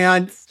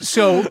 and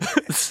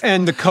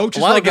the coach. A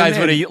lot of guys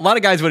would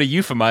have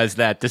euphemized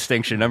that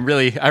distinction.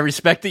 I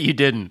respect that you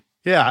didn't.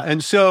 Yeah, and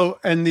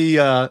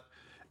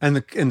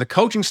the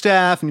coaching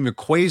staff and even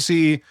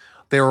Kwesi,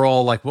 they were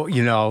all like, well,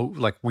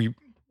 we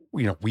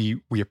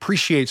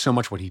appreciate so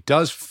much what he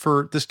does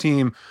for this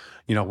team.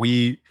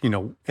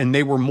 And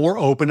they were more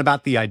open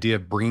about the idea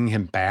of bringing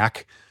him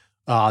back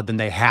than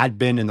they had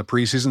been in the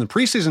preseason. The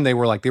preseason, they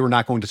were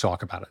not going to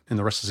talk about it. In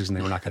the rest of the season,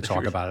 they were not going to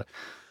talk about it.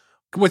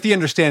 With the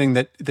understanding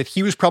that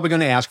he was probably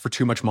going to ask for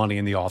too much money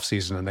in the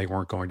offseason and they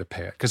weren't going to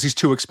pay it because he's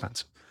too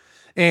expensive.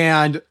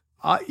 And,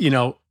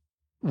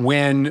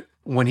 when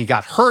he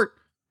got hurt,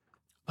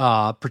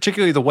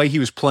 particularly the way he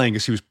was playing,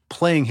 because he was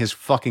playing his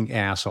fucking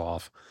ass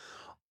off,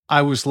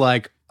 I was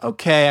like,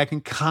 okay, I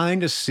can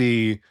kind of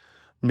see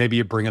maybe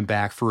you bring him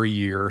back for a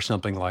year or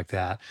something like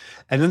that.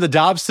 And then the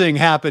Dobbs thing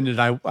happened,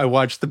 and I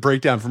watched the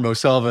breakdown from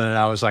O'Sullivan, and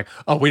I was like,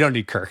 oh, we don't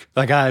need Kirk.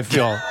 Like, I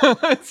feel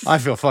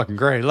fucking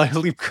great. Like,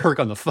 leave Kirk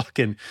on the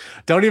fucking,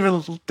 don't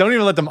even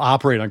let them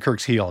operate on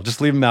Kirk's heel.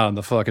 Just leave him out on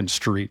the fucking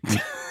street.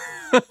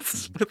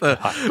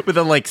 with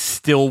a like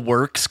still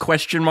works ?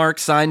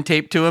 Sign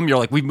taped to him. You're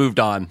like, we've moved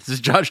on. This is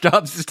Josh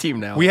Dobbs' team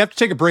now. We have to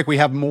take a break. We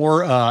have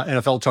more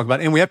NFL to talk about,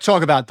 and we have to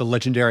talk about the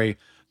legendary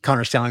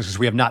Connor Stallings because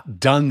we have not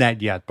done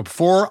that yet. But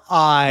before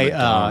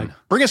I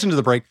bring us into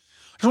the break, I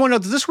just want to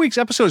note that this week's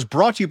episode is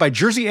brought to you by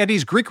Jersey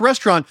Eddie's Greek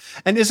Restaurant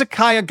and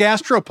Izakaya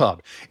Gastropub.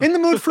 In the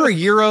mood for a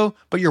gyro,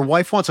 but your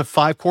wife wants a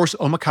 5-course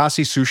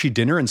omakase sushi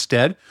dinner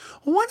instead?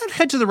 Why not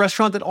head to the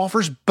restaurant that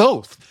offers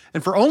both?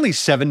 And for only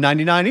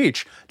 $7.99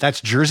 each.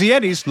 That's Jersey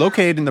Eddie's,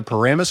 located in the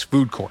Paramus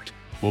Food Court.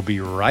 We'll be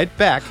right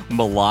back.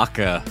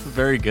 Malacca.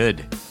 Very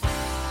good.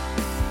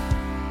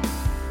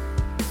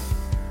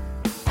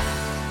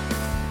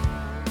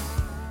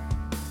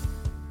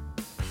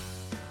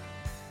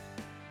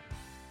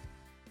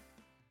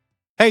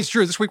 Hey, it's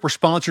Drew. This week we're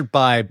sponsored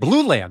by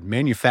Blue Land,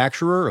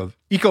 manufacturer of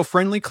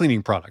eco-friendly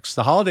cleaning products.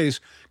 The holidays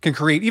can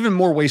create even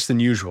more waste than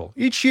usual.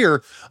 Each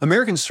year,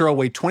 Americans throw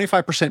away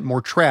 25% more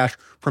trash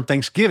from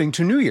Thanksgiving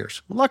to New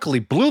Year's. Luckily,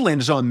 Blue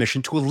Land is on a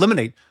mission to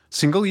eliminate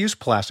single-use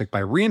plastic by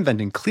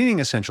reinventing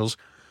cleaning essentials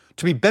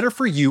to be better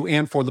for you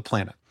and for the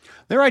planet.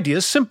 Their idea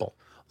is simple.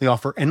 They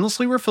offer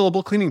endlessly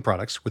refillable cleaning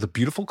products with a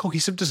beautiful,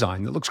 cohesive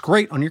design that looks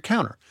great on your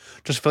counter.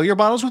 Just fill your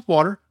bottles with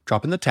water,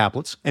 drop in the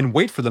tablets, and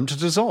wait for them to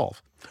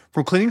dissolve.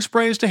 From cleaning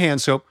sprays to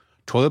hand soap,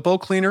 toilet bowl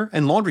cleaner,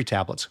 and laundry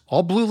tablets,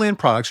 all Blue Land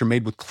products are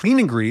made with clean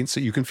ingredients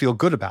that you can feel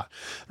good about.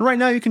 And right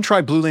now you can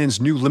try Blue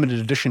Land's new limited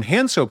edition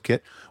hand soap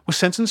kit with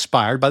scents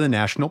inspired by the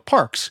national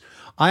parks.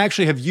 I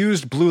actually have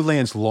used Blue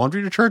Land's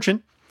laundry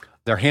detergent,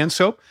 their hand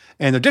soap,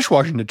 and their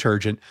dishwashing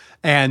detergent,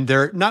 and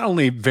they're not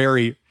only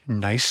very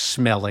nice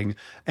smelling,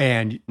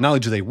 and not only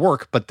do they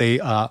work, but they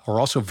are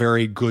also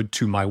very good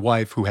to my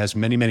wife, who has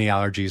many, many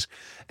allergies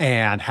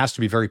and has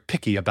to be very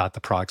picky about the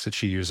products that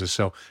she uses.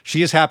 So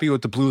she is happy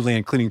with the Blue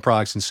Land cleaning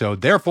products, and so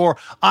therefore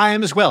I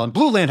am as well. And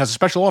Blue Land has a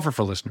special offer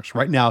for listeners.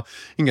 Right now,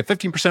 you can get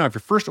 15% off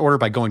your first order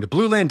by going to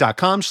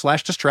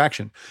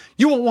blueland.com/distraction.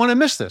 You won't want to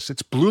miss this.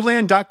 It's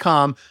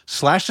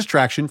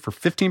blueland.com/distraction for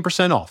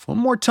 15% off. One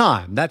more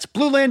time. That's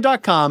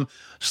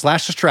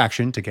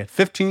blueland.com/distraction to get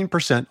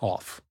 15%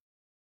 off.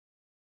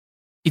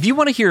 If you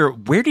want to hear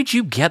where did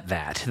you get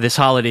that this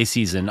holiday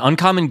season,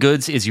 Uncommon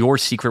Goods is your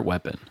secret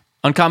weapon.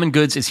 Uncommon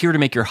Goods is here to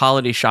make your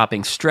holiday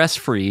shopping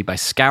stress-free by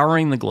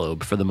scouring the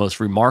globe for the most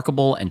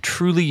remarkable and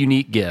truly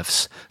unique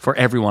gifts for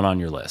everyone on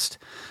your list.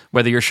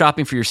 Whether you're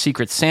shopping for your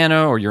secret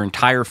Santa or your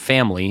entire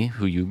family,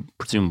 who you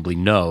presumably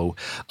know,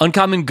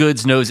 Uncommon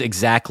Goods knows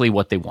exactly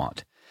what they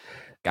want.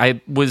 I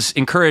was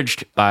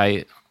encouraged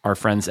by our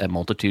friends at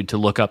Multitude to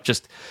look up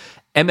just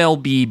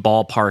MLB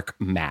ballpark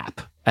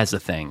map as a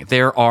thing.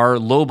 There are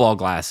lowball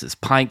glasses,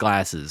 pint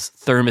glasses,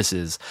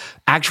 thermoses,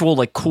 actual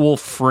like cool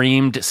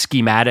framed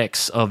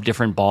schematics of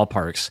different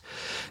ballparks.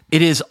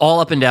 It is all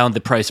up and down the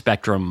price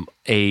spectrum,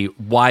 a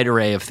wide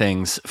array of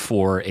things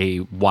for a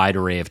wide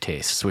array of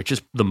tastes, which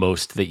is the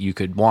most that you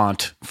could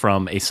want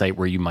from a site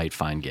where you might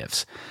find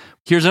gifts.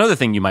 Here's another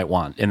thing you might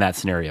want in that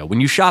scenario.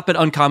 When you shop at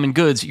Uncommon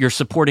Goods, you're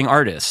supporting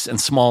artists and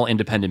small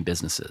independent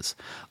businesses.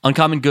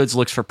 Uncommon Goods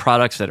looks for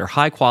products that are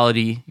high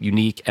quality,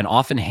 unique, and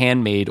often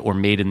handmade or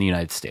made in the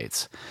United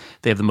States.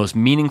 They have the most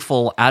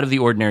meaningful,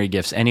 out-of-the-ordinary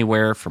gifts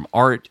anywhere, from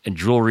art and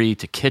jewelry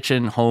to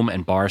kitchen, home,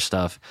 and bar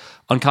stuff.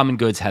 Uncommon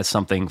Goods has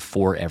something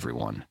for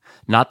everyone.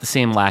 Not the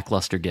same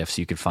lackluster gifts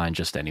you could find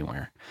just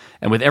anywhere.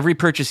 And with every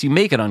purchase you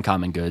make at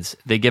Uncommon Goods,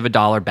 they give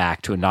 $1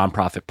 back to a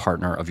nonprofit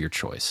partner of your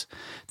choice.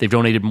 They've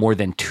donated more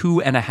than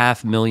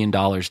 $2.5 million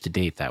to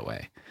date that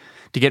way.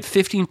 To get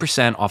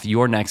 15% off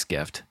your next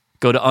gift,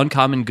 go to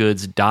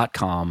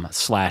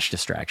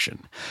uncommongoods.com/distraction.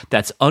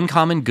 That's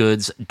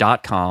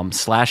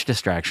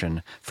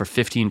uncommongoods.com/distraction for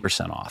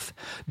 15% off.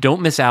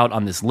 Don't miss out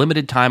on this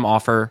limited time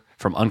offer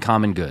from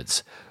Uncommon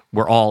Goods.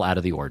 We're all out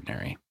of the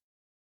ordinary.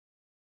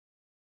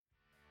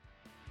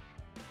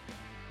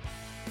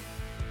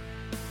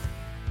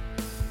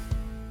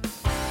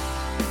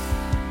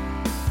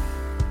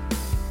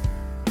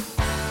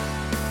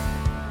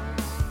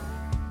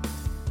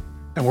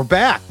 And we're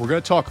back. We're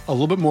going to talk a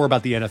little bit more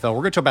about the NFL.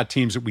 We're going to talk about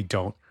teams that we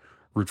don't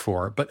root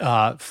for.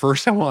 But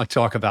first, I want to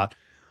talk about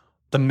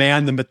the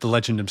man, the myth, the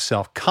legend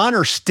himself,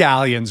 Connor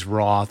Stalions.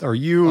 Roth, are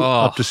you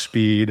up to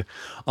speed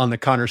on the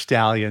Connor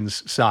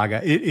Stalions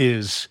saga? It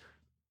is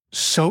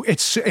so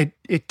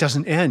it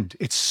doesn't end.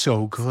 It's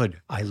so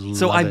good. I love it.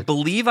 So I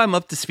believe I'm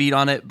up to speed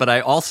on it, but I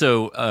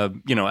also,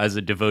 as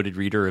a devoted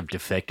reader of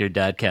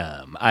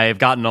Defector.com, I have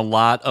gotten a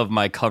lot of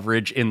my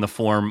coverage in the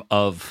form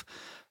of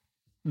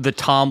the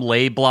Tom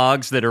Lay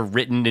blogs that are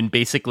written in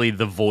basically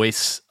the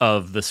voice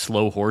of the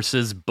Slow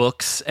Horses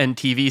books and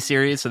TV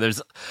series. So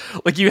there's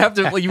like, you have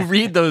to, you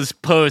read those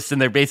posts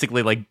and they're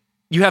basically like,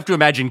 you have to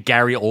imagine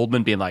Gary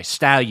Oldman being like,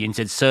 Stalions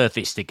had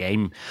surfaced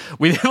again.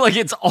 With like,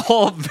 it's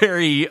all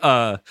very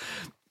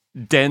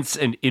dense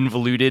and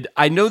involuted.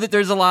 I know that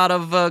there's a lot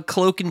of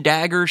cloak and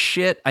dagger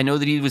shit. I know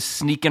that he was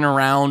sneaking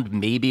around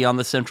maybe on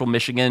the Central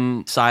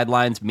Michigan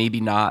sidelines, maybe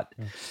not.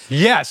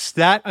 Yes,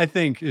 that I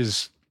think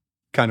is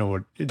kind of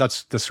what,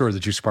 that's the sort of the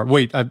juicy part.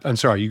 Wait, I'm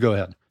sorry, you go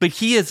ahead. But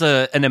he is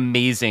an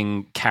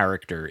amazing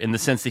character in the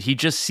sense that he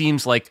just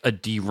seems like a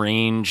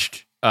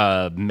deranged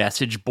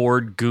message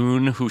board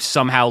goon who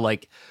somehow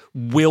like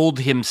willed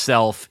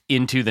himself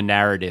into the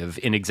narrative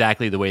in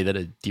exactly the way that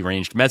a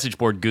deranged message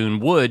board goon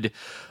would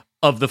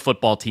of the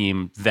football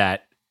team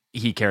that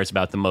he cares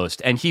about the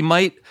most. And he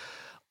might,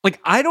 like,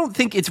 I don't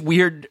think it's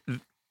weird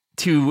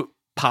to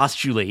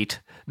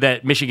postulate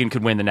that Michigan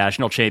could win the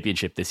national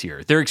championship this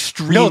year. They're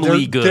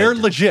extremely good. They're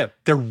legit.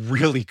 They're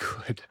really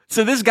good.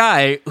 So this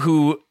guy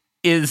who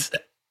is,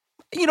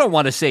 you don't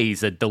want to say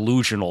he's a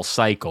delusional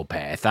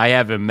psychopath. I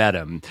haven't met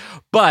him,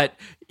 but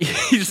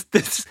he's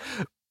this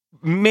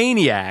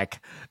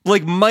maniac,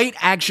 like might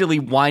actually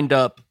wind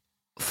up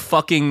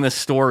fucking the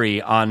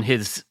story on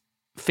his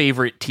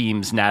favorite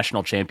team's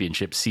national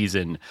championship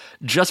season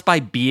just by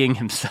being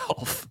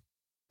himself.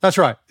 That's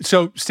right.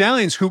 So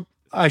Stalions, who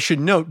I should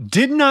note,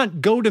 did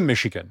not go to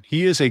Michigan.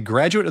 He is a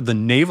graduate of the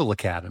Naval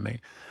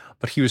Academy,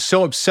 but he was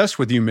so obsessed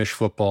with UMich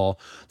football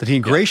that he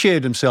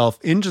ingratiated himself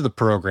into the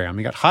program.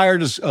 He got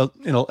hired as a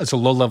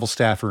low-level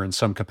staffer in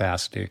some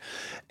capacity.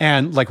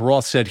 And like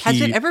Roth said,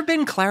 Has it ever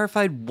been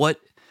clarified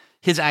what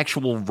his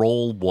actual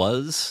role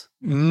was?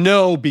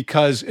 No,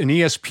 because an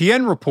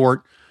ESPN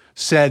report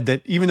said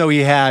that even though he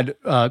had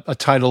a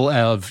title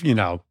of,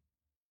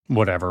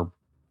 whatever,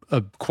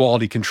 a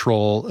quality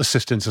control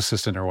assistant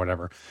or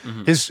whatever.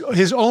 Mm-hmm.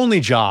 His only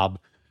job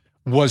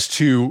was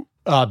to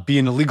be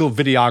an illegal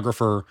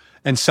videographer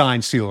and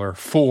sign stealer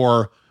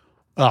for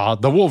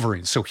the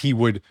Wolverines. So he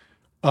would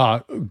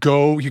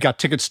he got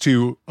tickets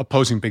to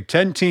opposing Big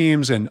Ten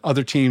teams and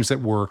other teams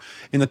that were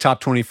in the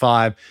top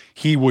 25.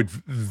 He would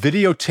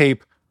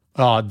videotape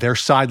their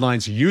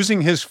sidelines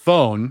using his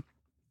phone.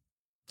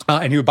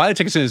 And he would buy the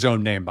tickets in his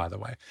own name, by the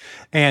way.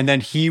 And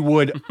then he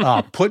would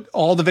put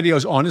all the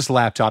videos on his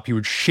laptop. He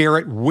would share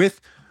it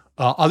with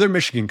other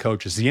Michigan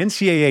coaches. The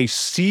NCAA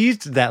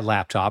seized that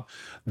laptop.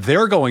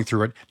 They're going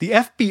through it. The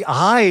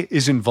FBI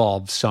is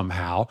involved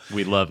somehow.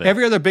 We love it.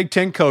 Every other Big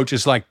Ten coach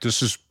is like,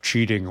 this is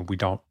cheating and we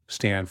don't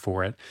stand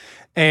for it.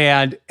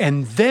 And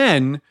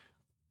then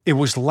it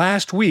was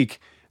last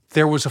week,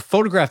 there was a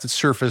photograph that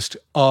surfaced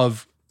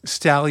of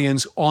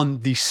Stalions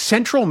on the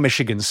Central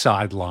Michigan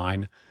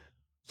sideline,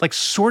 like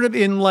sort of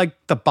in like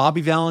the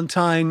Bobby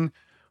Valentine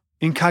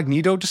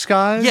incognito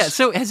disguise. Yeah,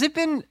 so has it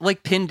been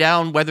like pinned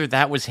down whether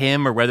that was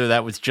him or whether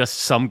that was just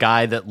some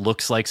guy that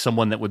looks like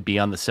someone that would be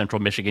on the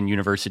Central Michigan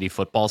University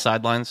football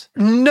sidelines?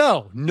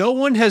 No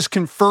one has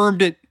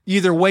confirmed it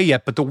either way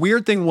yet. But the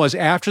weird thing was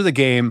after the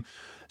game,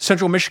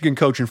 Central Michigan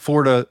coach and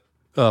former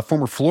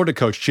Florida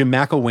coach Jim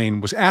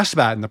McElwain was asked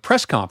about it in the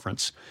press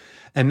conference.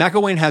 And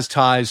McElwain has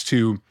ties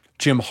to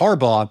Jim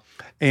Harbaugh.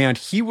 And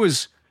he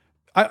was,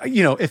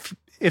 if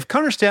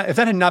that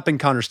had not been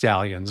Connor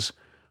Stalions,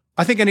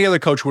 I think any other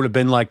coach would have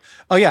been like,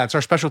 oh yeah, it's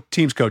our special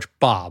teams coach,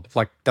 Bob.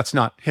 Like, that's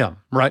not him,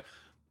 right?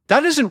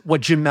 That isn't what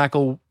Jim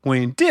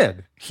McElwain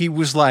did.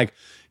 He's like,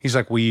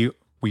 we've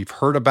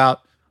heard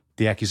about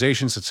the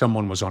accusations that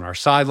someone was on our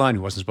sideline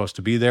who wasn't supposed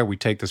to be there. We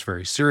take this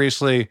very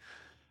seriously.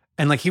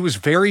 And like, he was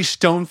very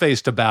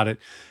stone-faced about it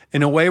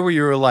in a way where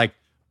you were like,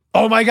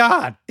 oh my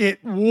God,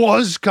 it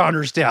was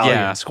Connor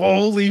Stalions. Yeah.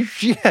 Holy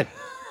shit.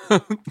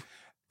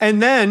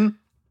 And then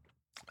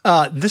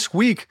This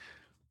week,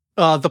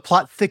 the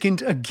plot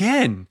thickened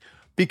again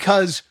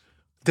because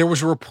there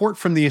was a report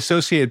from the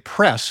Associated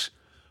Press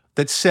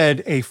that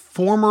said a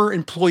former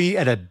employee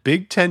at a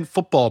Big Ten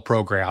football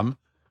program,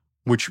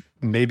 which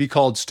may be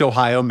called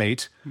Stowhio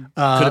Mate. Could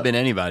have been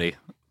anybody.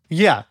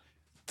 Yeah.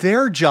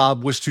 Their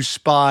job was to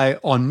spy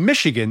on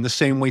Michigan the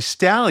same way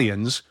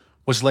Stalions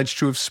was alleged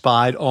to have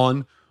spied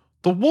on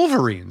the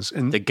Wolverines.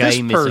 And the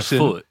game is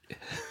afoot.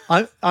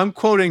 I'm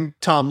quoting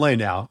Tom Lay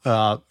now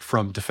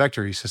from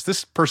Defector. He says,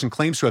 this person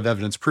claims to have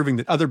evidence proving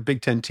that other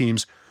Big Ten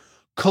teams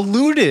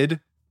colluded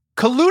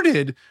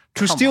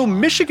to steal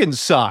Michigan's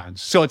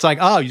signs. So it's like,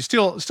 oh, you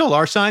steal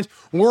our signs?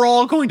 We're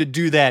all going to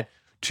do that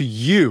to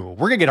you.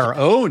 We're going to get our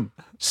own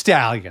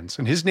Stallions,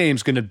 and his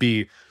name's going to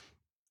be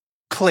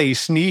Clay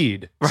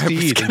Sneed. Right, I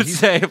was gonna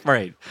say,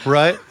 right.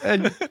 Right?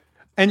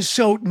 And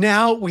so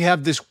now we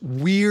have this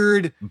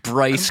weird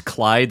Bryce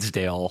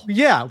Clydesdale.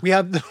 Yeah, we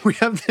have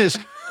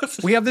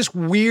this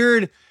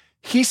weird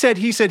he said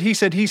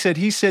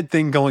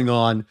thing going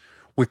on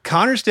with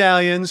Connor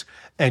Stalions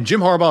and Jim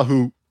Harbaugh,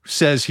 who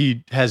says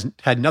he has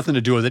had nothing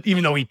to do with it,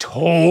 even though he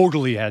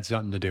totally had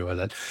something to do with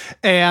it.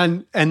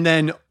 And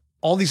then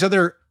all these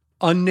other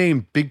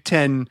unnamed Big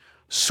Ten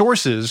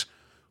sources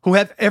who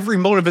have every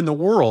motive in the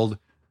world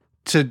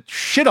to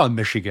shit on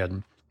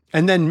Michigan.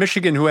 And then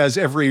Michigan, who has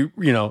every,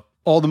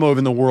 all the motive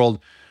in the world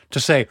to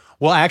say,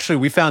 well, actually,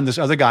 we found this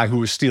other guy who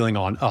was stealing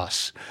on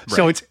us. Right.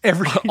 So it's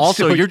every...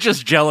 Also, you're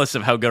just jealous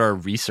of how good our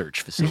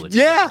research facilities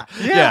are.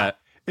 Yeah.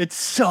 It's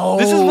so...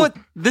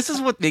 This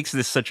is what makes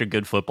this such a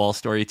good football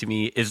story to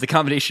me, is the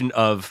combination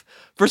of,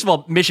 first of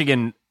all,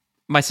 Michigan.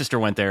 My sister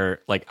went there.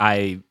 Like,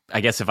 I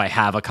guess if I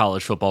have a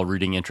college football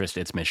rooting interest,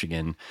 it's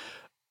Michigan.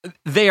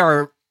 They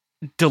are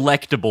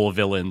delectable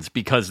villains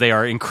because they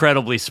are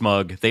incredibly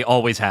smug. They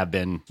always have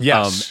been.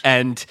 Yes.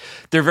 And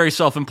they're very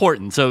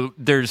self-important. So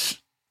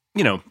there's...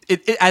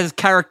 as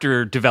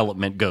character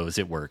development goes,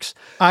 it works.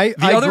 I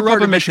grew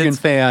up a Michigan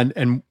fan,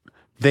 and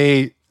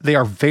they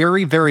are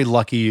very, very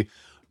lucky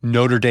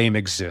Notre Dame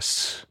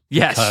exists.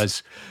 Yes.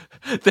 Because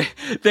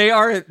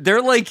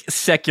they're like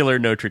secular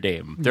Notre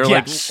Dame. They're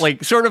like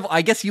sort of,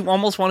 I guess you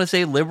almost want to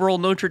say liberal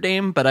Notre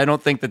Dame, but I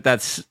don't think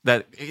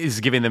that is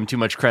giving them too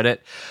much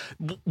credit.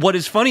 What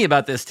is funny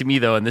about this to me,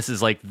 though, and this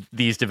is like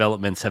these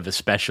developments have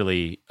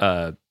especially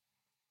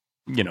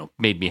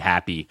made me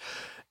happy,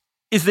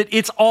 is that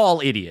it's all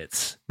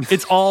idiots.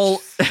 It's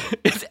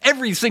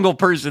every single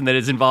person that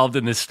is involved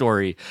in this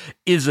story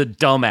is a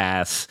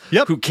dumbass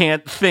who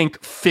can't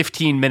think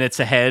 15 minutes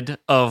ahead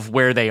of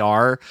where they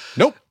are.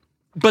 Nope.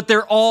 But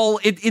they're all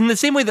in the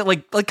same way that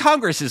like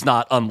Congress is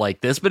not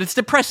unlike this, but it's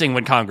depressing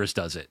when Congress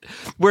does it.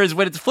 Whereas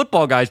when it's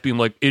football guys being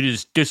like, it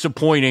is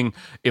disappointing,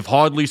 if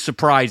hardly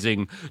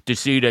surprising, to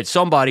see that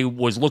somebody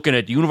was looking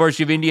at the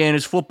University of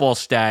Indiana's football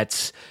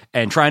stats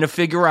and trying to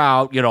figure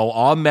out,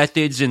 our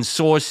methods and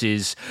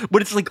sources.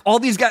 But it's like all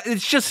these guys,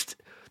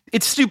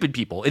 it's stupid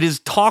people. It is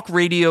talk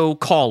radio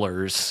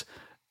callers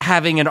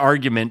having an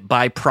argument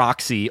by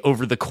proxy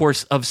over the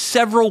course of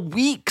several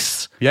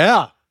weeks.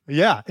 Yeah.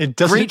 It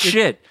doesn't. Great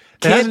shit.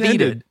 Can't beat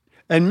it.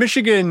 And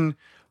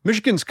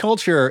Michigan's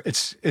culture,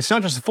 it's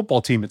not just the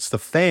football team, it's the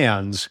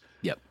fans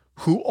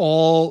who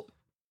all,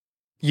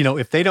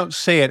 if they don't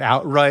say it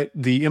outright,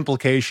 the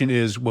implication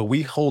is, well,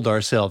 we hold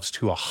ourselves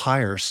to a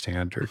higher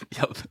standard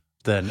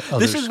than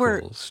other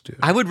schools do.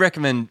 I would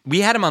recommend,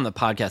 we had him on the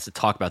podcast to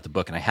talk about the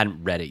book, and I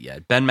hadn't read it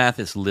yet. Ben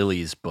Mathis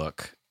Lilly's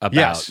book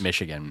about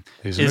Michigan.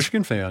 He's a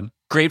Michigan fan.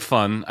 Great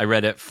fun. I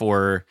read it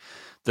for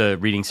the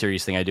reading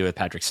series thing I do with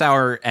Patrick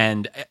Sauer,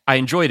 and I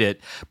enjoyed it.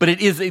 But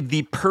it is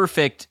the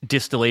perfect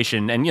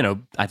distillation,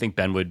 and I think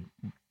Ben would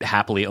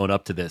happily own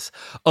up to this,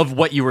 of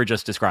what you were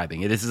just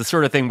describing. It is the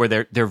sort of thing where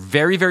they're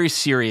very, very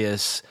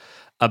serious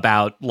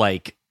about,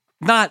 like,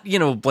 not,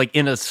 like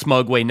in a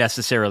smug way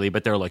necessarily,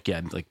 but they're like,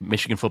 like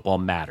Michigan football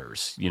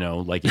matters,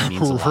 like it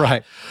means a lot.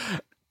 Right.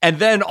 And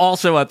then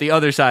also at the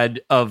other side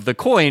of the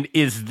coin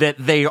is that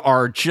they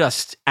are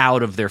just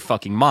out of their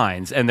fucking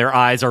minds, and their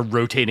eyes are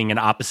rotating in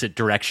opposite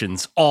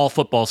directions all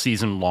football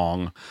season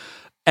long.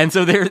 And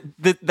so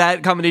that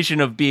combination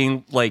of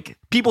being like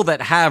people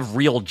that have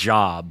real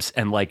jobs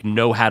and like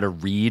know how to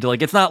read,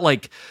 like it's not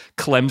like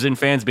Clemson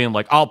fans being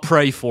like, I'll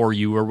pray for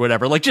you or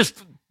whatever, like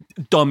just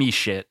dummy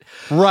shit.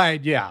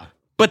 Right. Yeah.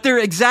 But they're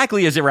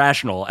exactly as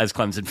irrational as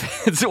Clemson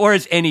fans or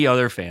as any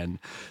other fan.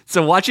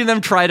 So watching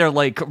them try to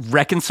like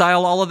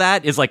reconcile all of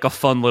that is like a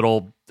fun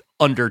little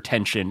under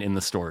tension in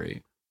the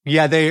story.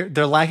 Yeah,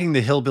 they're lacking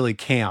the hillbilly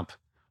camp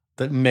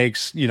that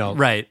makes,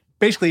 right.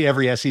 Basically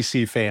every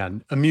SEC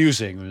fan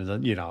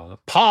amusing,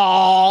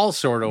 Paul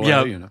sort of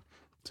way,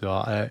 So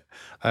I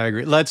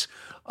agree. Let's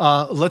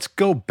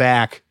go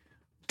back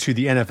to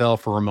the NFL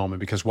for a moment,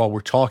 because while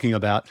we're talking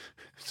about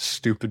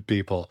stupid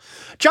people,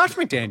 Josh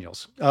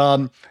McDaniels,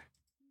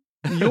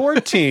 your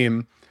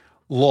team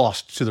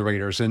lost to the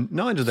Raiders, and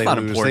not only did they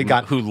lose, they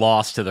got who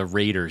lost to the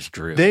Raiders,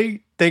 Drew.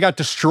 They got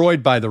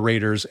destroyed by the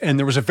Raiders, and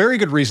there was a very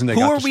good reason they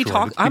got destroyed. Who are we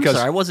talking? I'm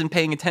sorry, I wasn't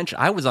paying attention.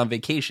 I was on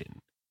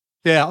vacation.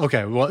 Yeah,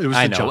 okay. Well, it was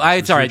I the know.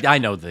 Giants. It's all right. I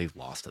know they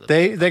lost to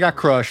the They got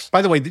crushed.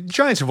 By the way, the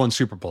Giants have won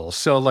Super Bowls,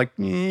 so like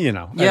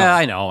Yeah,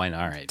 I know. All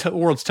right.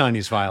 World's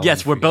tiniest violin.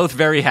 Yes, we're both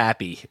very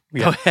happy.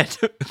 Yeah. Go ahead.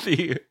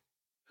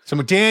 So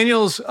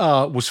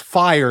McDaniels was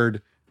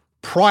fired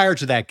prior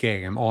to that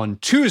game on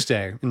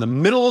Tuesday in the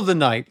middle of the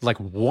night, like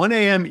 1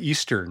 a.m.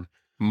 Eastern.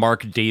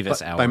 Mark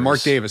Davis hours. By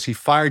Mark Davis. He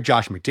fired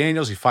Josh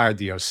McDaniels. He fired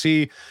the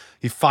OC.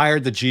 He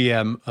fired the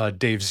GM,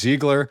 Dave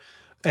Ziegler.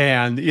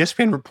 And the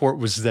ESPN report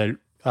was that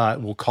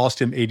it will cost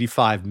him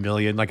 $85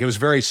 million. Like, it was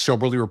very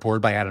soberly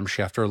reported by Adam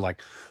Schefter.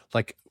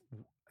 Like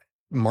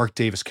Mark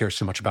Davis cares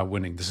so much about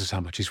winning. This is how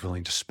much he's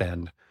willing to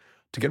spend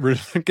to get rid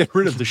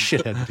of the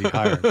shithead that he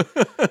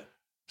hired.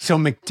 So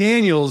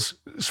McDaniels,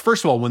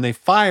 first of all, when they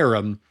fire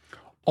him,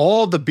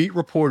 all the beat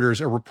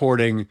reporters are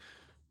reporting,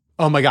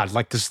 oh my God,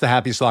 like this is the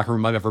happiest locker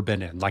room I've ever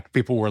been in. Like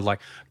people were like,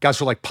 guys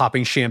were like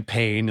popping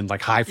champagne and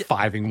like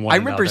high-fiving one another. I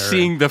remember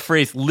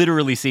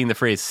literally seeing the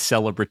phrase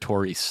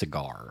celebratory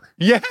cigar.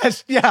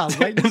 Yes, yeah.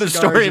 The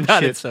story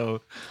about it.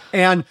 So,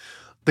 and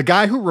the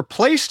guy who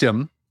replaced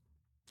him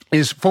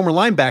is former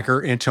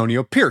linebacker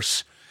Antonio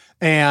Pierce.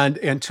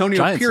 And Antonio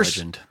Giants Pierce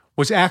legend.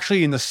 Was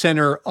actually in the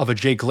center of a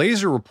Jay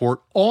Glazer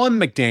report on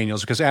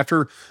McDaniels, because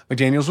after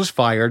McDaniels was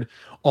fired,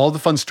 all the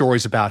fun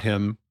stories about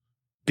him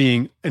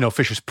being an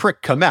officious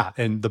prick come out.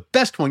 And the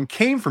best one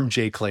came from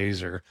Jay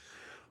Glazer,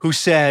 who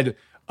said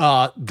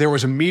there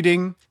was a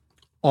meeting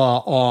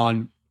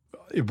on,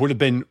 it would have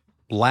been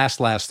last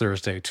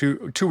Thursday,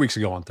 two weeks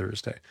ago on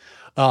Thursday.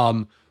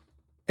 And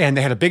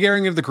they had a big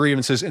airing of the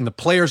grievances, and the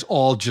players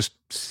all just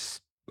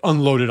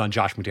unloaded on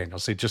Josh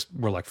McDaniels. They just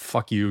were like,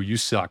 fuck you, you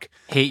suck.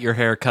 Hate your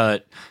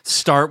haircut.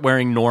 Start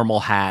wearing normal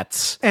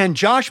hats. And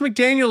Josh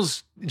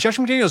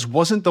McDaniels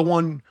wasn't the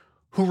one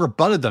who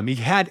rebutted them. He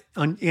had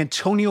an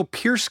Antonio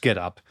Pierce get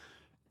up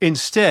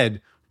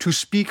instead to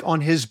speak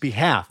on his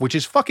behalf, which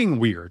is fucking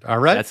weird, all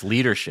right? That's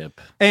leadership.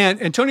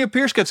 And Antonio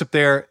Pierce gets up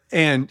there,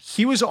 and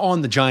he was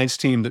on the Giants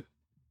team that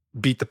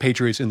beat the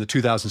Patriots in the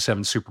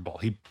 2007 Super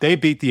Bowl. They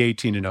beat the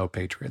 18-0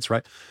 Patriots,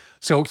 right?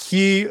 So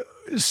he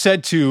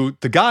said to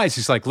the guys,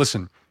 he's like,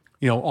 listen,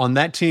 on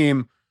that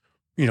team,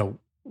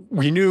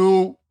 we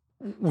knew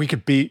we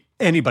could beat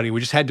anybody.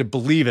 We just had to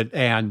believe it.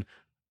 And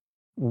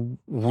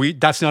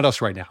that's not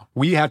us right now.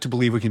 We have to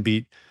believe we can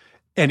beat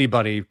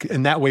anybody.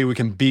 And that way we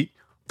can beat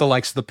the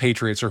likes of the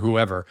Patriots or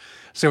whoever.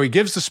 So he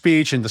gives the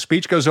speech, and the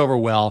speech goes over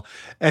well.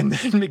 And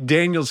then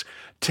McDaniels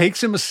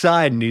takes him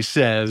aside and he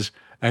says,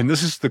 and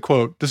this is the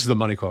quote, this is the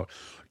money quote,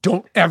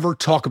 "Don't ever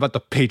talk about the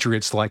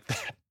Patriots like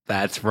that."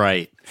 That's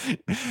right.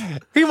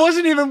 He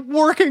wasn't even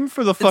working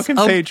for the fucking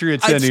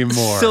Patriots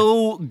anymore.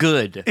 So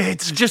good.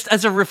 It's just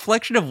as a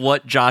reflection of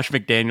what Josh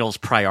McDaniels'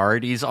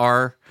 priorities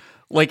are.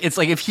 Like, it's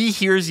like if he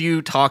hears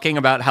you talking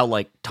about how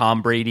like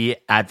Tom Brady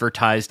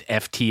advertised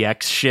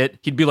FTX shit,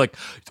 he'd be like,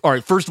 all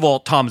right, first of all,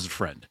 Tom's a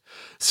friend.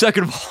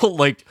 Second of all,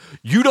 like,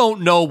 you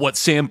don't know what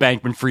Sam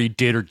Bankman-Fried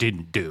did or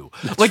didn't do.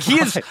 Like, he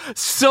is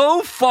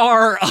so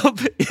far up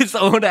his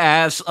own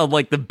ass on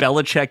like the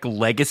Belichick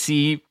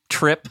legacy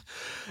trip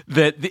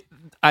that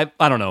I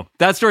don't know.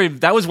 That story,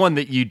 that was one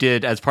that you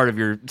did as part of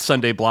your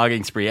Sunday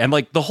blogging spree. And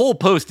like the whole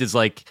post is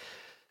like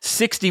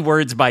 60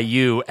 words by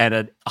you and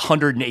a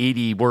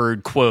 180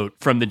 word quote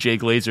from the Jay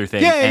Glazer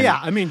thing. Yeah.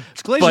 I mean,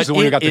 Glazer's the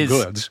one who got the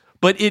goods.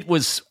 But it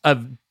was a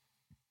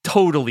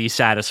totally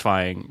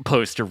satisfying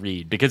post to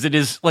read, because it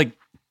is like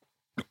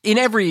in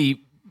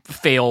every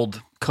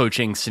failed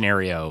coaching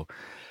scenario,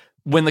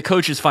 when the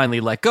coach is finally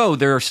let go,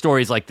 there are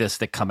stories like this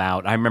that come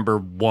out. I remember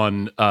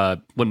one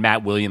when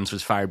Matt Williams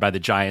was fired by the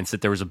Giants,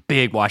 that there was a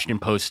big Washington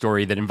Post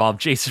story that involved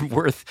Jason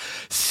Worth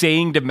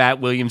saying to Matt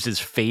Williams'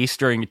 face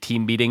during a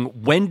team meeting,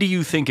 "When do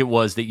you think it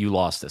was that you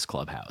lost this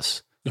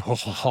clubhouse?"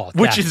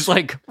 Which is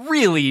like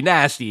really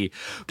nasty.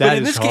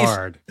 That is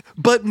hard.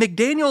 But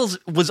McDaniels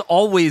was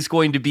always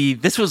going to be,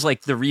 this was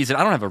like the reason.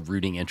 I don't have a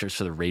rooting interest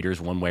for the Raiders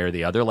one way or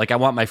the other. Like, I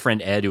want my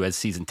friend Ed, who has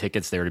season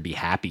tickets there, to be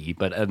happy.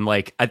 But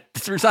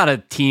there's not a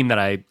team that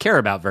I care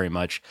about very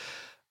much.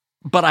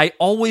 But I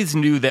always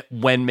knew that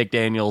when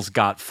McDaniels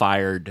got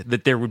fired,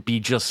 that there would be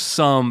just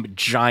some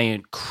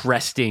giant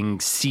cresting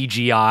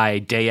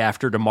CGI day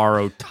after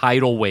tomorrow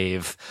tidal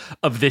wave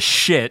of this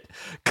shit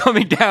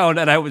coming down,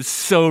 and I was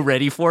so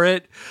ready for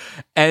it.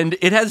 And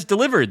it has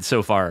delivered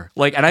so far.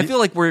 Like, and I feel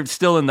like we're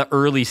still in the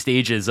early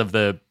stages of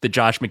the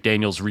Josh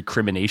McDaniels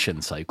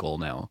recrimination cycle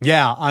now.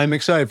 Yeah, I'm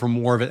excited for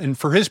more of it. And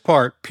for his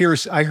part,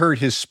 Pierce, I heard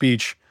his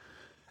speech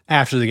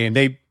after the game.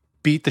 They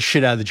beat the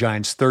shit out of the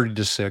Giants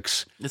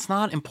 30-6. It's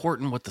not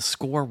important what the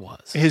score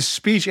was. His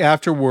speech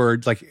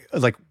afterward, like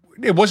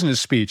it wasn't his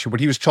speech.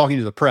 When he was talking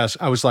to the press,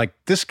 I was like,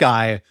 this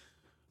guy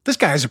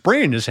has a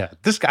brain in his head.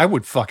 This guy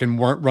would fucking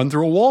run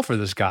through a wall for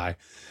this guy.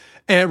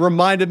 And it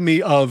reminded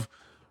me of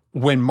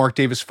when Mark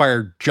Davis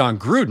fired John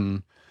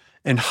Gruden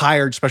and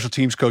hired special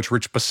teams coach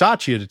Rich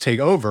Bisaccia to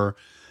take over.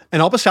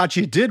 And all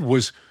Bisaccia did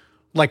was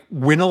like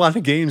win a lot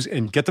of games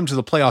and get them to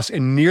the playoffs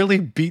and nearly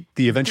beat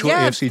the eventual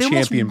AFC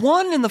champion. They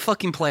won in the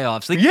fucking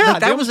playoffs.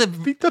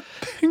 Beat the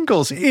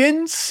Bengals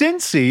in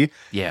Cincy.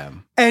 Yeah.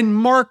 And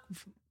Mark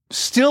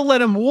still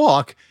let him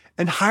walk.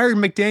 and hired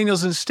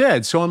McDaniels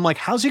instead. So I'm like,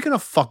 how's he going to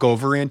fuck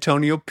over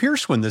Antonio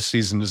Pierce when this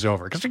season is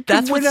over? Because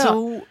that's what's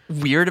so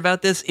weird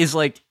about this is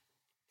like,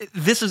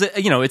 this is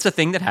it's a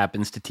thing that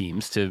happens to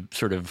teams, to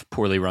sort of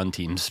poorly run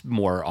teams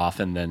more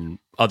often than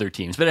other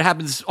teams, but it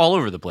happens all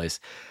over the place.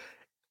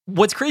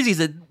 What's crazy is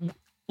that,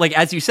 like,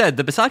 as you said,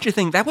 the Bisaccia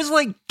thing, that was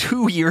like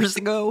 2 years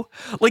ago.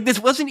 Like, this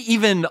wasn't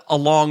even a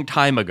long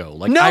time ago.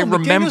 Like, I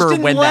remember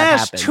when that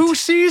happened. 2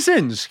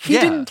 seasons. He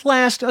didn't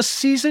last a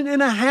season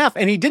and a half,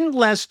 and he didn't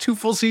last 2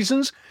 full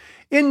seasons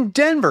in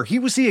Denver. He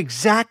was the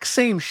exact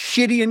same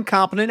shitty,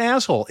 incompetent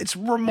asshole. It's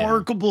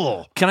remarkable.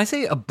 Yeah. Can I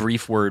say a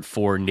brief word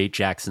for Nate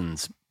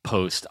Jackson's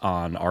post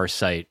on our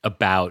site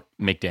about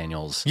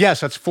McDaniels? Yes,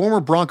 that's former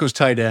Broncos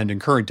tight end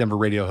and current Denver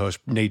radio host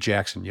Nate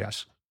Jackson,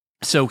 yes.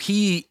 So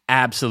he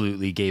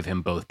absolutely gave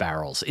him both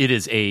barrels. It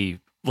is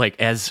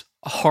as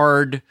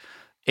hard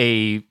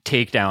a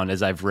takedown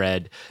as I've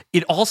read.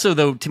 It also,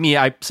 though, to me,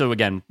 read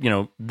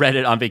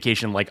it on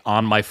vacation, like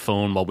on my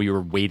phone while we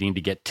were waiting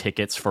to get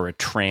tickets for a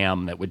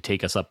tram that would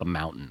take us up a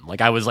mountain.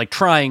 Like I was like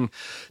trying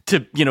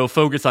to,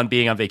 focus on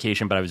being on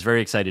vacation, but I was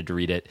very excited to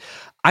read it.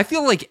 I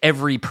feel like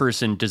every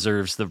person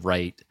deserves the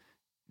right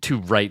to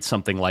write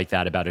something like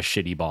that about a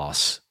shitty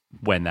boss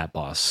when that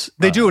boss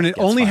they do, and it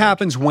only fired.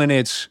 happens when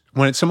it's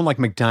someone like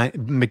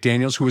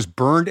McDaniels who has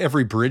burned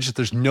every bridge, that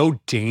there's no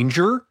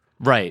danger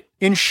right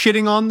in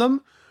shitting on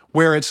them,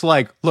 where it's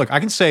like, look, I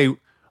can say,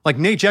 like,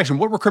 Nate Jackson,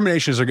 what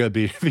recriminations are going to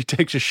be if he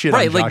takes a shit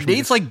on Josh like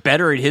Nate's like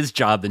better at his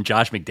job than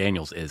Josh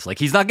McDaniels is. Like,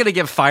 he's not going to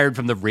get fired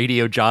from the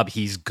radio job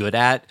he's good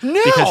at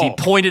because he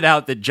pointed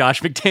out that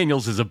Josh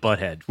McDaniels is a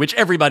butthead, which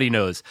everybody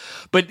knows.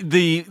 But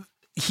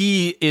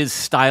he is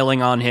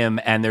styling on him,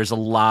 and there's a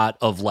lot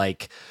of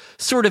like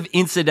sort of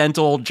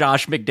incidental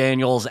Josh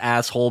McDaniels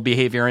asshole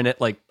behavior in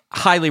it. Like,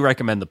 highly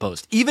recommend the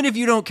post. Even if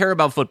you don't care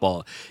about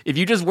football, if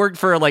you just worked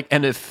for like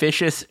an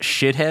officious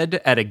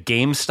shithead at a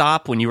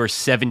GameStop when you were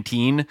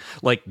 17,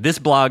 like, this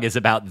blog is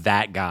about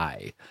that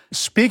guy.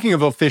 Speaking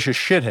of officious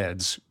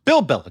shitheads,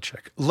 Bill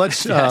Belichick.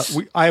 Let's. Yes.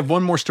 I have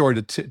one more story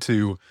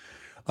to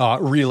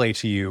relay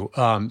to you,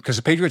 because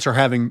the Patriots are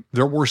having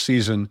their worst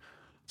season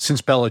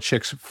since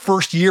Belichick's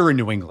first year in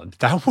New England.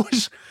 That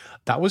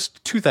was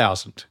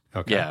 2000.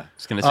 Okay. Yeah, I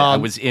was going to say, I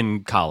was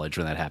in college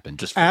when that happened.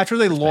 Just after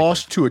they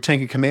lost to a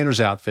tanking Commanders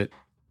outfit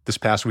this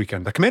past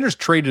weekend, the Commanders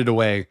traded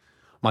away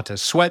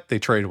Montez Sweat. They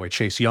traded away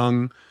Chase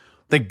Young.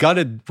 They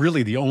gutted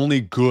really the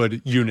only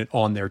good unit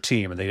on their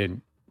team, and they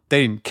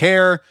didn't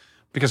care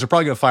because they're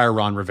probably going to fire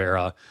Ron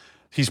Rivera.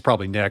 He's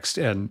probably next,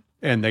 and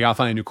they got to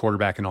find a new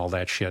quarterback and all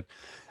that shit.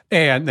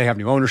 And they have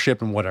new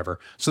ownership and whatever.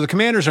 So the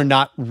Commanders are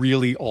not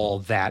really all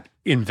that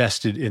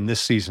invested in this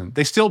season.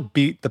 They still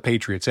beat the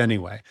Patriots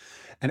anyway.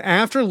 And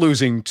after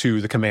losing to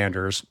the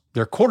Commanders,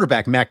 their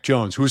quarterback, Mac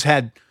Jones, who's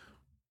had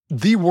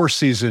the worst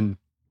season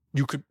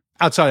you could,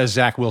 outside of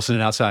Zach Wilson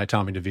and outside of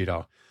Tommy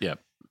DeVito. Yep.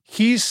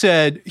 He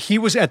said, he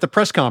was at the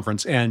press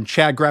conference, and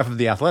Chad Graff of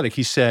The Athletic,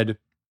 he said,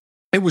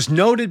 it was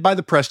noted by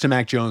the press to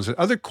Mac Jones that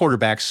other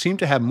quarterbacks seem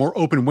to have more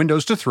open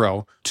windows to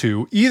throw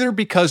to, either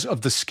because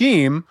of the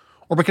scheme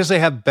or because they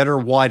have better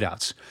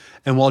wideouts.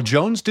 And while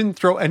Jones didn't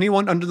throw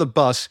anyone under the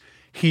bus,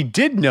 he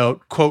did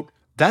note, quote,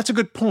 that's a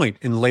good point.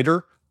 And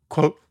later,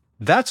 quote,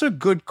 that's a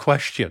good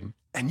question.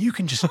 And you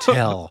can just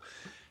tell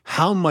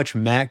how much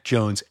Mac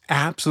Jones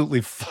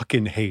absolutely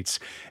fucking hates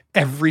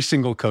every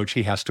single coach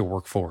he has to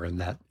work for in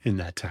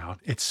that town.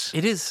 It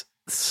is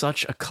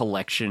such a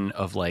collection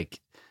of like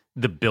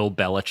the Bill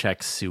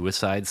Belichick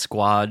Suicide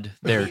Squad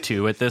there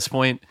too at this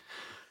point.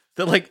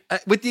 That, like,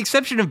 with the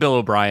exception of Bill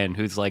O'Brien,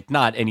 who's like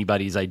not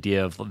anybody's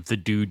idea of the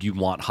dude you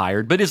want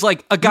hired, but is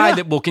like a guy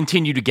that will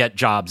continue to get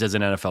jobs as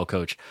an NFL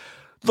coach.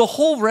 The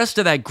whole rest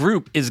of that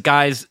group is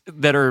guys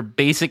that are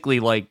basically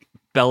like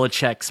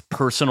Belichick's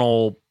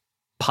personal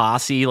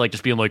posse, like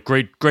just being like,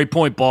 great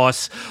point,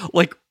 boss.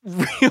 Like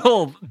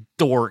real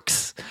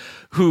dorks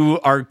who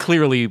are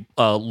clearly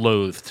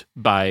loathed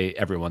by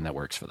everyone that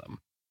works for them.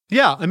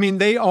 Yeah, I mean,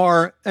 they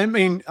are. I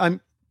mean,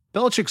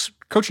 Belichick's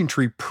coaching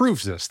tree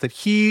proves this, that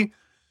he's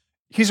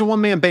a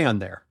one-man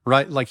band there,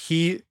 right? Like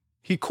he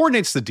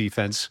coordinates the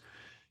defense.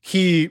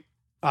 He,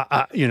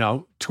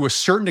 to a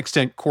certain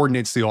extent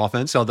coordinates the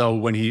offense, although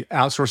when he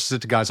outsources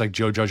it to guys like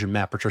Joe Judge and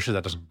Matt Patricia,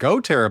 that doesn't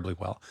go terribly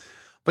well.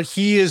 But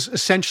he is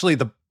essentially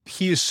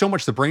he is so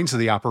much the brains of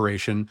the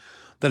operation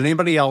that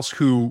anybody else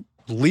who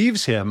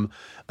leaves him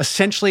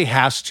essentially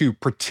has to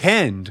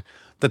pretend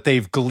that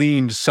they've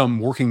gleaned some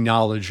working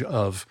knowledge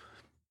of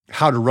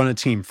how to run a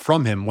team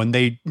from him when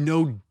they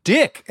know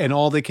dick, and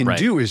all they can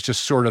do is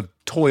just sort of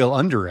toil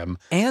under him.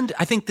 And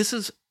I think this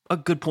is a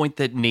good point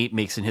that Nate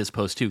makes in his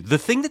post too. The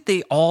thing that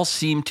they all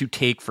seem to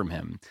take from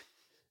him,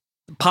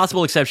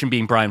 possible exception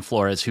being Brian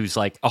Flores, who's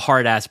like a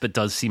hard ass, but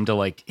does seem to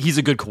like, he's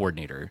a good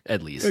coordinator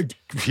at least.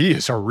 He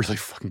is a really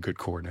fucking good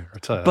coordinator, I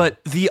tell you.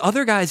 But the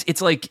other guys,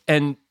 it's like,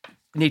 and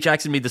Nate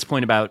Jackson made this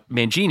point about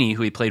Mangini,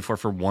 who he played for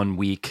 1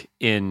 week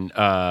in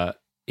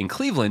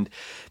Cleveland,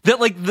 that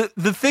like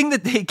the thing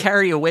that they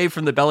carry away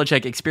from the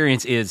Belichick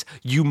experience is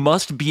you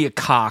must be a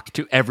cock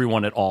to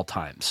everyone at all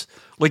times.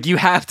 Like you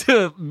have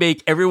to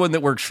make everyone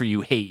that works for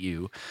you hate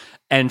you.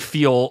 and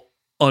feel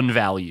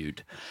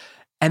unvalued.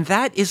 And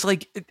that is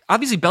like,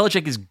 obviously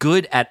Belichick is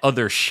good at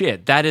other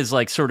shit. That is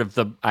like sort of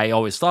I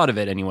always thought of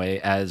it anyway,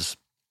 as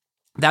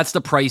that's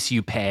the price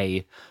you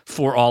pay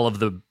for all of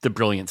the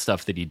brilliant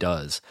stuff that he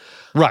does.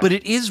 Right. But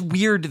it is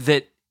weird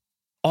that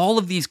all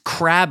of these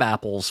crab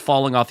apples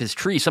falling off his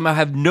tree somehow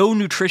have no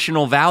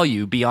nutritional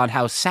value beyond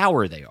how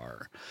sour they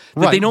are.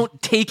 That they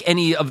don't take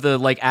any of the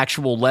like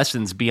actual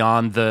lessons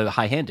beyond the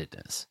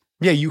high-handedness.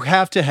 Yeah, you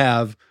have to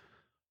have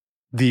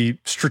the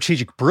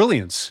strategic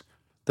brilliance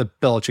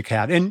that Belichick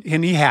had, and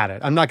he had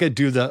it. I'm not going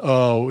to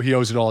do he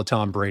owes it all to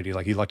Tom Brady,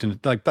 like he looked in,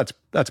 like that's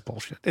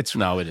bullshit. It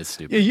is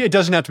stupid. It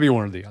doesn't have to be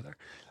one or the other.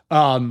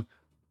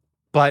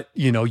 But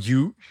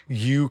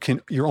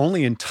you're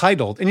only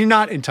entitled, and you're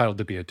not entitled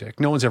to be a dick.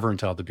 No one's ever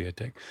entitled to be a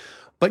dick,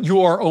 but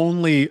you are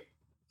only,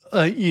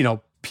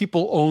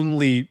 people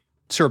only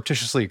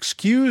surreptitiously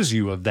excuse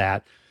you of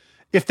that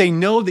if they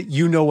know that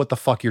you know what the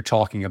fuck you're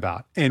talking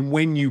about. And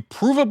when you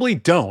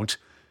provably don't,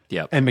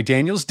 and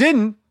McDaniels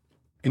didn't,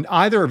 in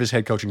either of his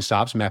head coaching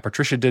stops, Matt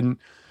Patricia didn't,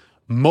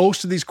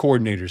 most of these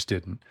coordinators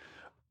didn't,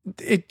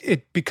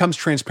 it becomes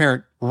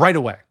transparent right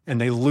away, and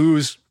they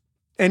lose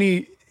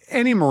any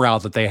morale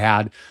that they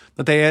had,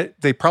 that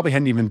they probably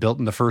hadn't even built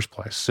in the first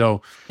place.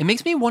 So it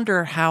makes me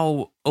wonder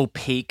how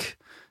opaque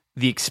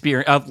the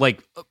experience of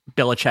like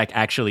Belichick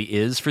actually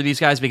is for these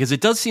guys, because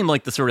it does seem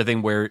like the sort of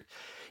thing where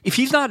if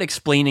he's not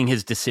explaining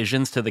his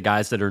decisions to the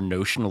guys that are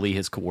notionally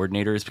his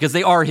coordinators, because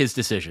they are his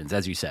decisions,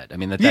 as you said. I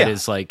mean, that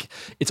is like,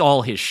 it's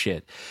all his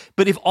shit.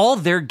 But if all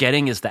they're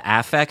getting is the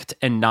affect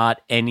and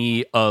not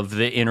any of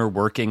the inner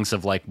workings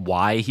of like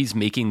why he's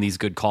making these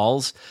good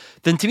calls,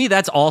 then to me,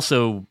 that's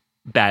also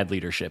bad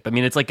leadership. I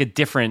mean, it's like a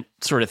different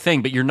sort of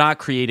thing, but you're not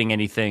creating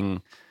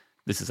anything.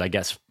 This is, I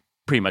guess,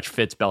 pretty much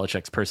fits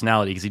Belichick's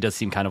personality, because he does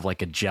seem kind of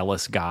like a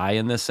jealous guy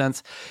in this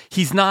sense.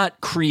 He's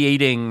not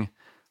creating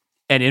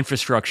an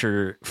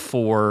infrastructure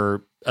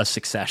for a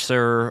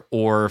successor,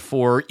 or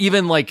for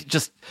even like,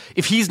 just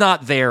if he's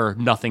not there,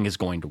 nothing is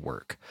going to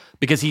work,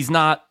 because he's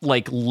not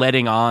like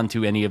letting on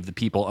to any of the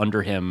people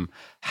under him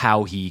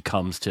how he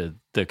comes to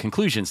the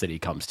conclusions that he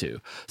comes to.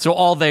 So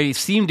all they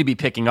seem to be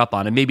picking up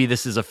on, and maybe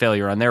this is a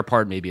failure on their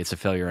part, maybe it's a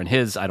failure on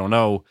his, I don't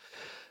know.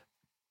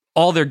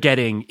 All they're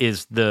getting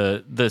is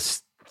the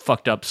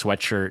fucked up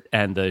sweatshirt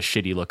and the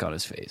shitty look on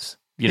his face.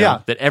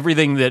 That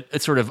everything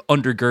that sort of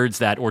undergirds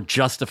that or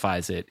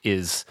justifies it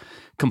is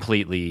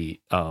completely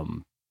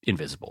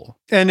invisible.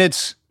 And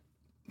it's,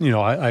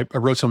 I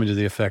wrote something to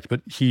the effect,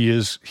 but he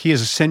is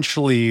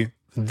essentially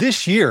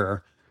this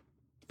year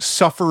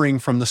suffering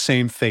from the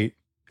same fate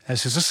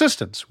as his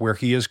assistants, where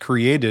he has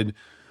created,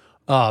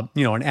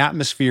 an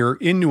atmosphere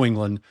in New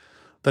England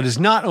that is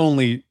not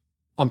only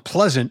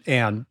unpleasant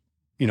and,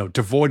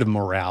 devoid of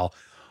morale,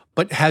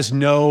 but has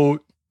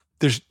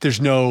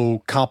there's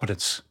no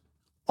competence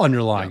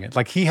underlying it.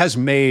 Like, he has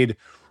made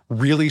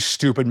really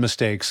stupid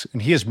mistakes,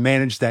 and he has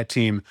managed that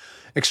team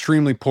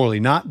extremely poorly,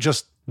 not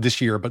just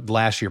this year, but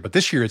last year. But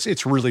this year,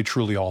 it's really,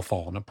 truly all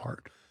fallen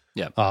apart.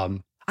 Yeah.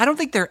 I don't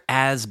think they're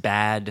as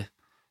bad.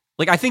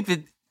 Like, I think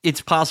that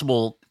it's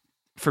possible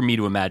for me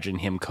to imagine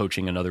him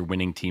coaching another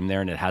winning team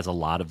there, and it has a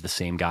lot of the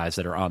same guys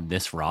that are on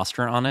this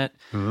roster on it.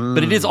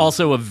 But it is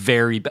also a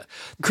very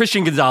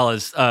Christian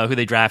Gonzalez, who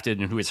they drafted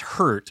and who is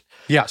hurt,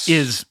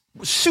 is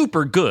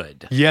super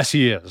good. Yes,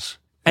 he is.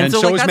 And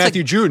so is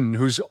Matthew Judon,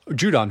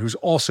 who's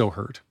also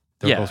hurt.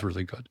 They're both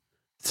really good.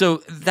 So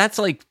that's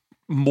like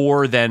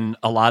more than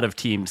a lot of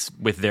teams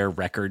with their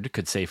record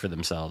could say for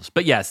themselves.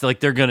 But yes,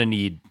 like, they're going to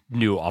need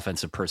new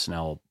offensive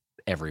personnel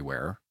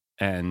everywhere.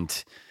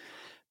 And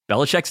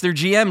Belichick's their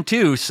GM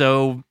too.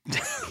 So,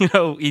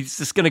 he's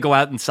just going to go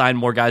out and sign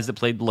more guys that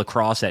played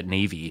lacrosse at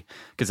Navy,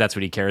 because that's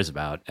what he cares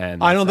about.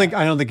 And I don't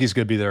think he's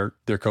going to be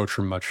their coach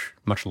for much,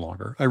 much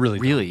longer. I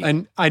really don't.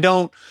 And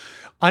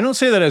I don't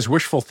say that as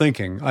wishful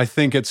thinking. I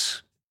think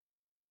it's,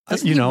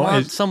 doesn't he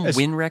want some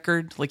win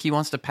record? Like, he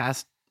wants to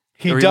pass.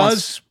 He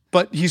does,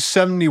 but he's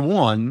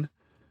 71,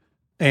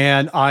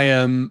 and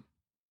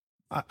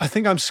I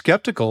think I'm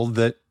skeptical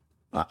that,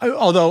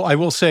 although I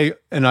will say,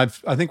 and I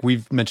think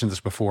we've mentioned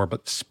this before,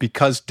 but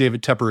because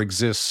David Tepper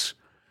exists,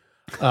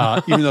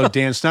 even though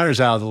Dan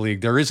Snyder's out of the league,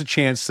 there is a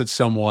chance that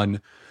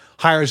someone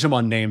hires him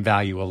on name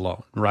value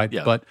alone, right?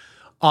 Yeah. But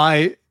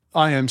I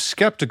am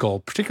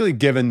skeptical, particularly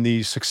given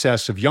the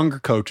success of younger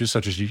coaches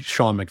such as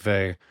Sean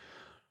McVay,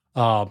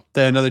 that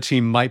another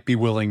team might be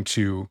willing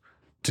to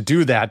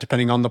do that,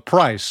 depending on the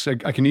price.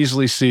 I can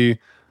easily see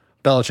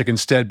Belichick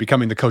instead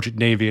becoming the coach at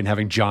Navy and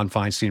having John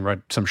Feinstein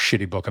write some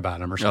shitty book about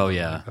him or something. Oh,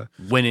 yeah. Like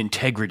when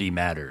integrity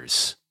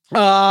matters.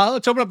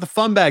 Let's open up the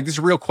fun bag. These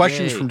are real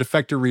questions from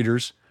Defector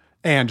readers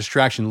and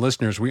Distraction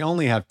listeners. We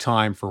only have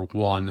time for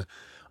one.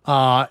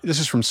 This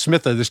is from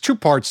Smitha. There's two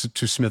parts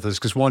to Smitha's,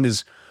 because one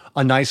is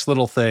a nice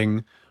little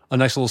thing, a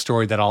nice little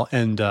story that I'll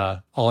end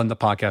the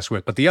podcast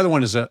with. But the other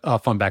one is a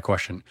fun back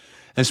question.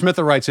 And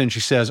Smitha writes in, she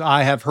says,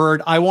 I have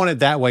heard I Want It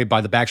That Way by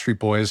the Backstreet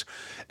Boys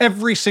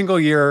every single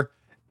year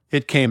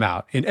it came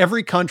out. In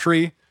every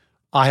country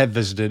I have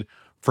visited,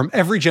 from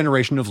every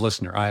generation of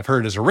listener. I have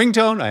heard it as a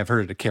ringtone. I have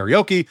heard it at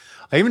karaoke.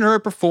 I even heard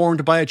it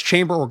performed by a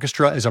chamber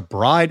orchestra as a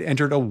bride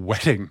entered a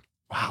wedding.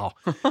 Wow.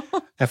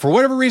 And for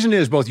whatever reason, it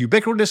is both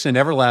ubiquitous and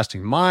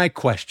everlasting. My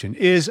question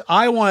is,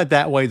 I Want It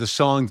That Way, the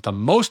song that the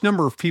most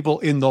number of people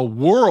in the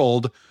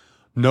world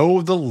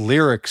know the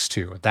lyrics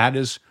to. That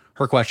is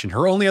her question.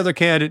 Her only other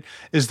candidate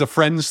is the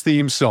Friends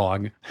theme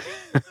song.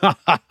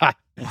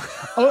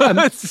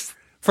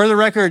 For the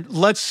record,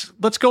 let's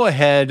go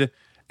ahead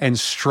and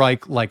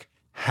strike like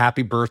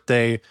Happy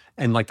Birthday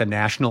and like the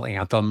national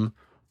anthem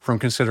from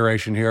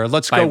consideration here.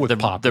 Let's go with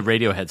pop. The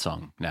Radiohead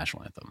song,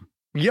 national anthem.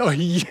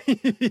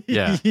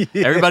 Yeah.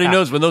 Everybody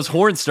knows when those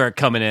horns start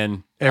coming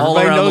in.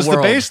 Everybody knows the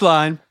bass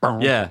line.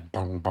 Yeah.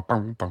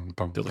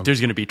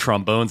 There's going to be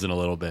trombones in a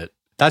little bit.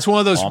 That's one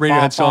of those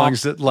Radiohead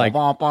songs that like,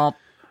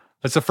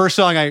 that's the first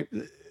song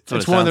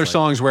it's one of their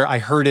songs where I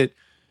heard it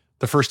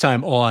the first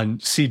time on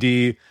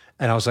CD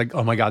and I was like,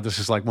 oh my God, this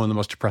is like one of the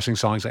most depressing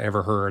songs I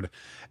ever heard.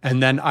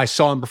 And then I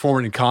saw him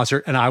perform it in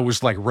concert and I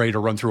was like ready to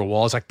run through a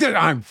wall. I was like, dude,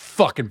 I'm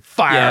fucking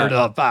fired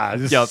up.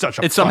 This is such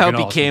a It somehow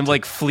fucking became awesome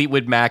like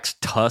Fleetwood Mac's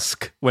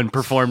Tusk when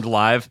performed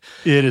live.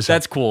 It is.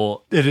 That's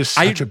cool. It is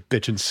such a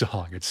bitchin'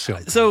 song. It's so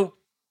good. So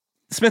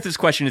Smith's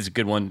question is a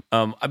good one.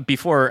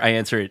 Before I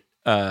answer it,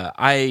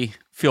 I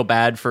feel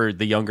bad for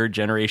the younger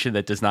generation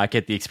that does not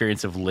get the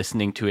experience of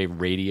listening to a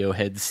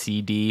Radiohead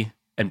CD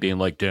and being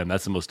like, damn,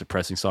 that's the most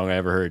depressing song I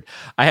ever heard.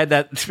 I had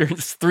that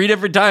experience 3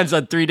 different times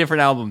on 3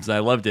 different albums, and I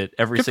loved it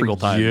every single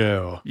time.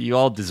 You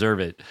all deserve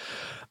it.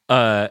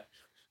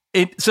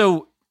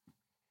 So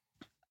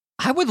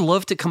I would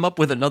love to come up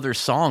with another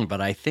song, but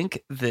I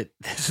think that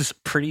this is a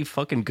pretty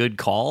fucking good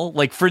call.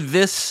 Like for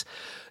this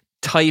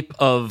type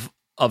of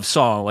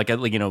song, like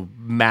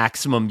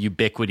maximum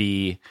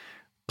ubiquity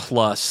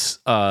plus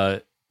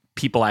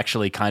people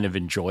actually kind of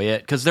enjoy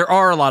it. Because there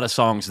are a lot of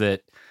songs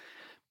that,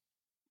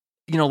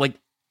 like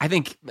I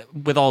think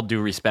with all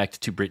due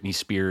respect to Britney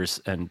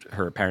Spears and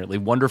her apparently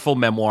wonderful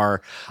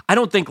memoir, I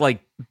don't think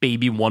like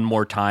Baby One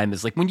More Time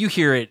is like when you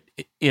hear it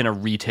in a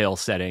retail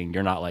setting,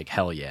 you're not like,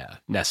 hell yeah,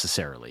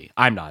 necessarily.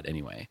 I'm not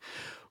anyway.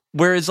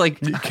 Whereas like,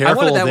 I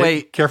Want It That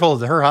Way. Careful,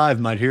 her hive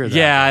might hear that.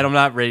 Yeah, I'm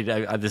not ready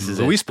to, this is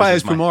Luis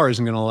Paez Pumar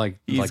isn't going to like.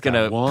 He's going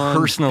to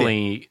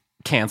personally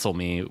cancel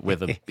me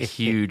with a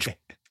huge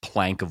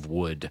plank of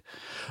wood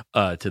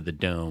to the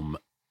dome.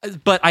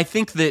 But I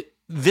think that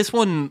this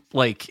one,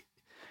 like,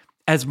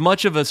 as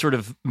much of a sort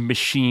of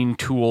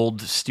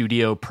machine-tooled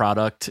studio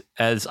product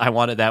as I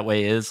Want It That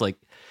Way is, like,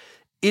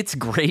 it's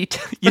great.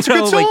 It's a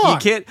good song.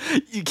 Like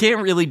you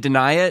can't really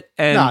deny it.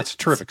 And no, it's a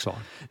terrific song.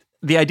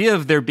 The idea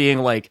of there being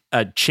like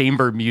a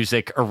chamber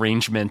music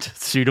arrangement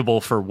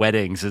suitable for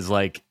weddings is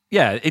like,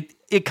 yeah,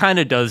 it kind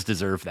of does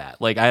deserve that.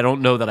 Like, I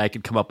don't know that I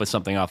could come up with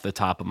something off the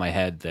top of my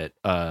head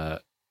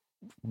that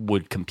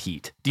would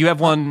compete. Do you have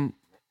one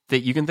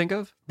that you can think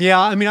of? Yeah,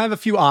 I mean, I have a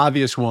few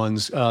obvious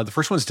ones. The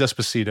first one's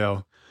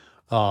Despacito.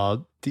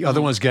 The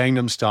other one's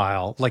Gangnam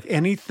Style. Like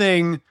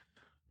anything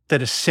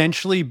that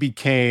essentially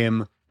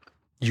became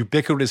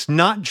ubiquitous,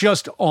 not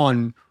just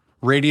on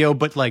radio,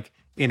 but like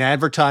in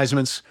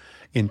advertisements,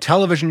 in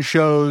television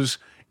shows,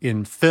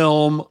 in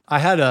film. I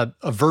had a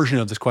version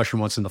of this question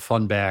once in the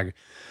fun bag,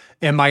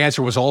 and my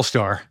answer was All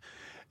Star.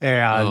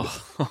 And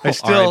I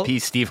still R.I.P.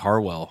 Steve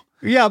Harwell.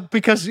 Yeah,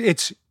 because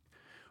it's,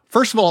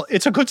 first of all,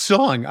 it's a good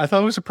song. I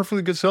thought it was a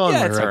perfectly good song.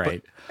 Yeah, it's all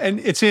right. And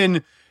it's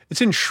in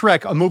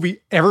Shrek, a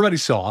movie everybody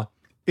saw.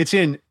 It's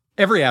in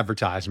every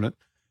advertisement.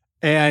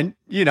 And,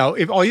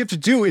 if all you have to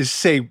do is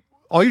sing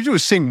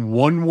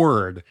one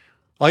word.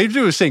 All you have to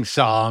do is sing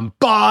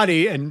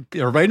somebody, and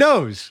everybody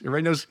knows.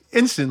 Everybody knows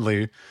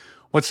instantly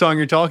what song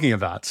you're talking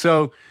about.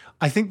 So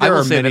I think there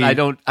are many.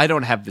 That I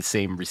don't have the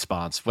same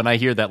response when I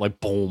hear that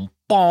like boom,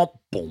 bump,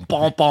 boom,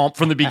 bump, bump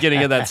from the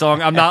beginning of that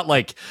song. I'm not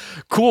like,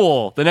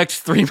 cool, the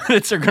next 3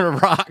 minutes are gonna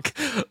rock.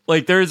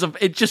 Like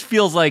it just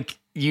feels like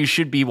you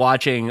should be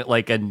watching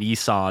like a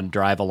Nissan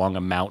drive along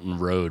a mountain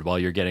road while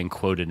you're getting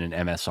quoted an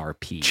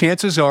MSRP.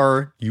 Chances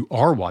are you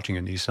are watching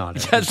a Nissan.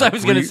 That's what I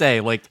was gonna say.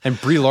 Like, and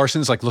Brie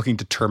Larson's like looking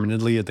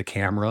determinedly at the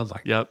camera.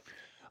 Like, yep.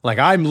 Like,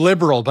 I'm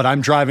liberal, but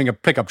I'm driving a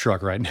pickup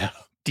truck right now.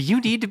 Do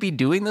you need to be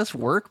doing this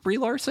work, Brie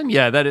Larson?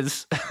 Yeah, that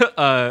is.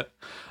 I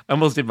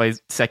almost did my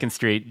second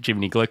straight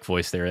Jiminy Glick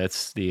voice there.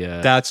 That's the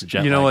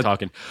jet lag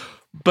talking.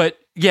 But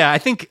yeah, I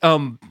think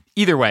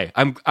either way,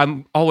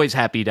 I'm always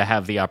happy to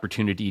have the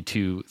opportunity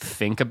to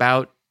think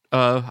about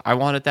I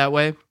Want It That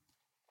Way.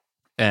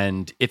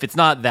 And if it's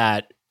not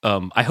that,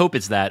 I hope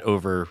it's that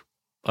over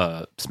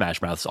Smash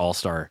Mouth's All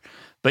Star.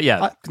 But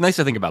yeah, nice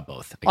to think about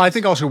both. I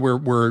think also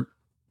we're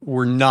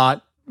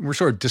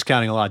sort of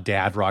discounting a lot of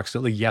dad rock, so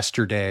like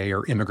Yesterday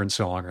or Immigrant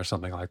Song or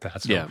something like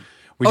that. So yeah.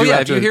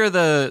 If you hear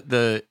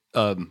the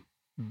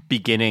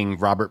beginning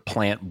Robert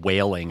Plant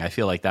wailing, I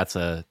feel like that's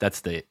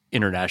the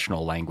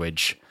international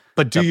language.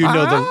 But do you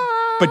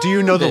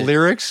know the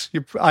lyrics?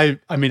 I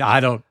mean, I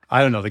don't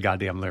know the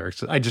goddamn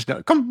lyrics. I just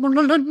know, come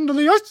on into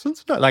the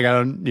essence. Like, I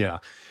don't, yeah.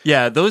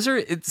 Yeah, those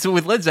are, so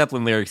with Led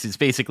Zeppelin lyrics, it's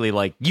basically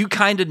like, you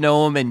kind of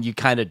know them and you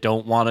kind of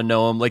don't want to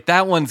know them. Like,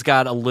 that one's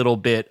got a little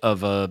bit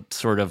of a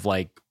sort of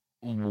like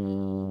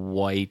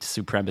white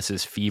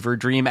supremacist fever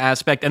dream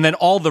aspect, and then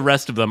all the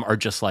rest of them are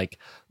just like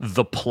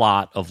the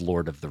plot of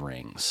Lord of the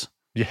Rings.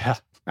 Yeah.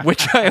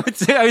 Which I would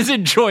say I always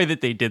enjoy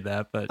that they did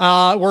that, but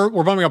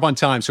we're bumming up on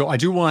time, so I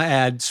do want to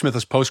add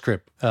Smitha's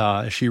postscript.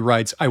 She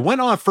writes, I went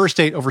on a first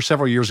date over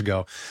several years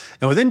ago,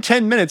 and within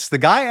 10 minutes, the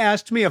guy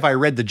asked me if I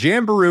read the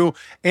Jamboree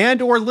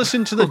and or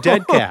listened to the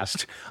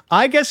Deadcast.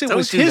 I guess it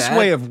was his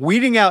way of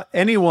weeding out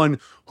anyone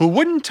who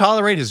wouldn't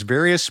tolerate his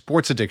various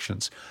sports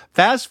addictions.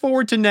 Fast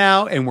forward to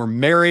now, and we're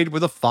married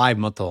with a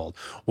 5-month-old.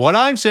 What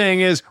I'm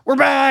saying is, we're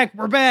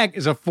back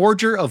is a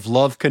forger of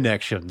love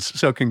connections.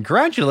 So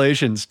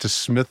congratulations to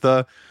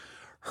Smitha,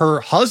 her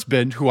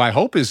husband, who I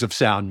hope is of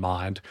sound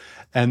mind,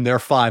 and their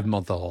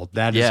 5-month-old.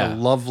 That is a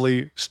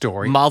lovely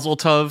story. Mazel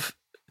tov.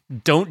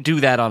 Don't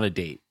do that on a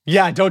date.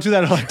 Yeah, don't do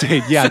that on a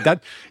date. Yeah,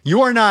 that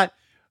you are not.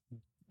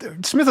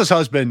 Smitha's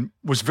husband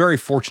was very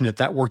fortunate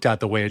that worked out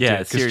the way it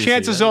did. Because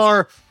chances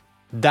are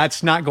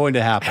that's not going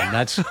to happen.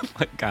 That's oh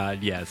my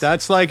God, yes.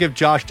 That's like if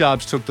Josh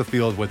Dobbs took the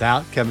field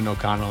without Kevin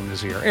O'Connell in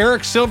his ear.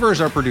 Eric Silver is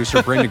our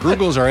producer. Brandon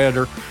Grugel is our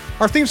editor.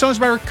 Our theme song is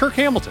by Kirk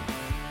Hamilton.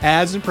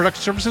 Ads and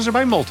production services are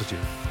by Multitude.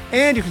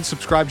 And you can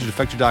subscribe to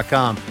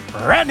Defector.com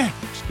right now.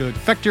 Just go to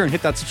Defector and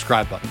hit that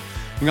subscribe button.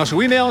 You can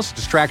also email us,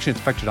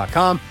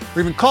 distraction@defector.com,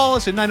 or even call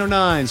us at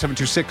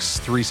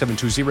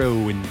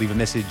 909-726-3720 and leave a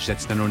message.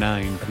 That's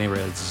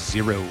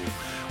 909-Panera-0.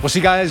 We'll see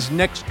you guys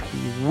next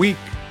week.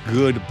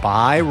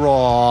 Goodbye,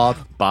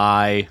 Roth.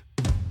 Bye.